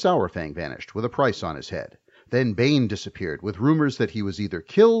 First Sourfang vanished with a price on his head. Then Bane disappeared, with rumors that he was either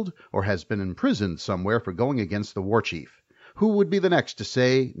killed or has been imprisoned somewhere for going against the war chief. Who would be the next to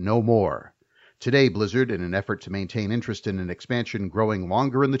say no more? Today, Blizzard, in an effort to maintain interest in an expansion growing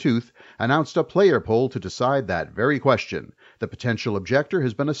longer in the tooth, announced a player poll to decide that very question. The potential objector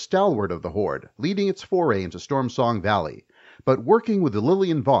has been a stalwart of the Horde, leading its foray into Stormsong Valley. But working with the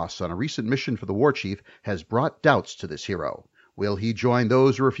Lillian Voss on a recent mission for the war chief has brought doubts to this hero. Will he join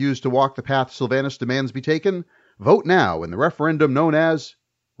those who refuse to walk the path Sylvanas demands be taken? Vote now in the referendum known as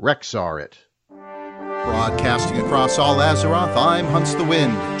Rexar It. Broadcasting across all Azeroth, I'm Hunts the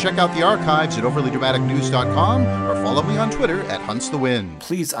Wind. Check out the archives at overlydramaticnews.com or follow me on Twitter at Hunts the Wind.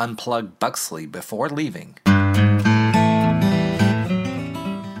 Please unplug Buxley before leaving.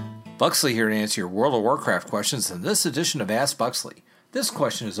 Buxley here to answer your World of Warcraft questions in this edition of Ask Buxley. This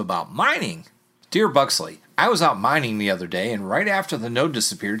question is about mining. Dear Buxley, I was out mining the other day, and right after the node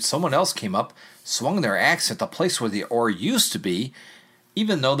disappeared, someone else came up, swung their axe at the place where the ore used to be,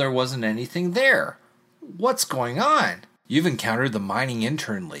 even though there wasn't anything there. What's going on? You've encountered the Mining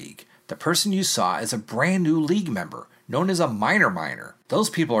Intern League. The person you saw is a brand new league member, known as a miner. Those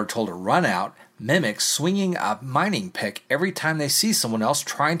people are told to run out, mimic swinging a mining pick every time they see someone else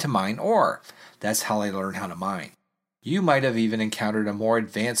trying to mine ore. That's how they learn how to mine. You might have even encountered a more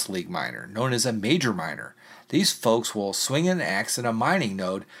advanced league miner, known as a major miner. These folks will swing an axe at a mining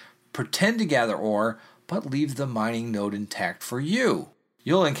node, pretend to gather ore, but leave the mining node intact for you.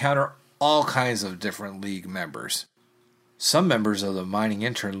 You'll encounter all kinds of different league members. Some members of the Mining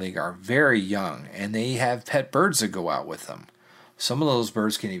Intern League are very young, and they have pet birds that go out with them. Some of those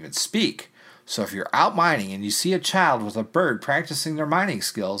birds can even speak. So if you're out mining and you see a child with a bird practicing their mining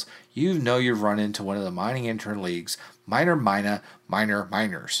skills, you know you've run into one of the Mining Intern League's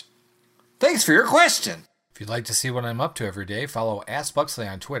miners. Thanks for your question! If you'd like to see what I'm up to every day, follow Ask Buxley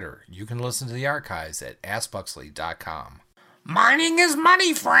on Twitter. You can listen to the archives at AskBuxley.com. Mining is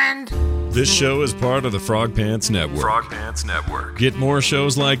money, friend! This show is part of the Frog Pants Network. Frog Pants Network. Get more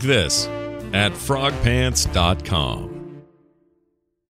shows like this at frogpants.com.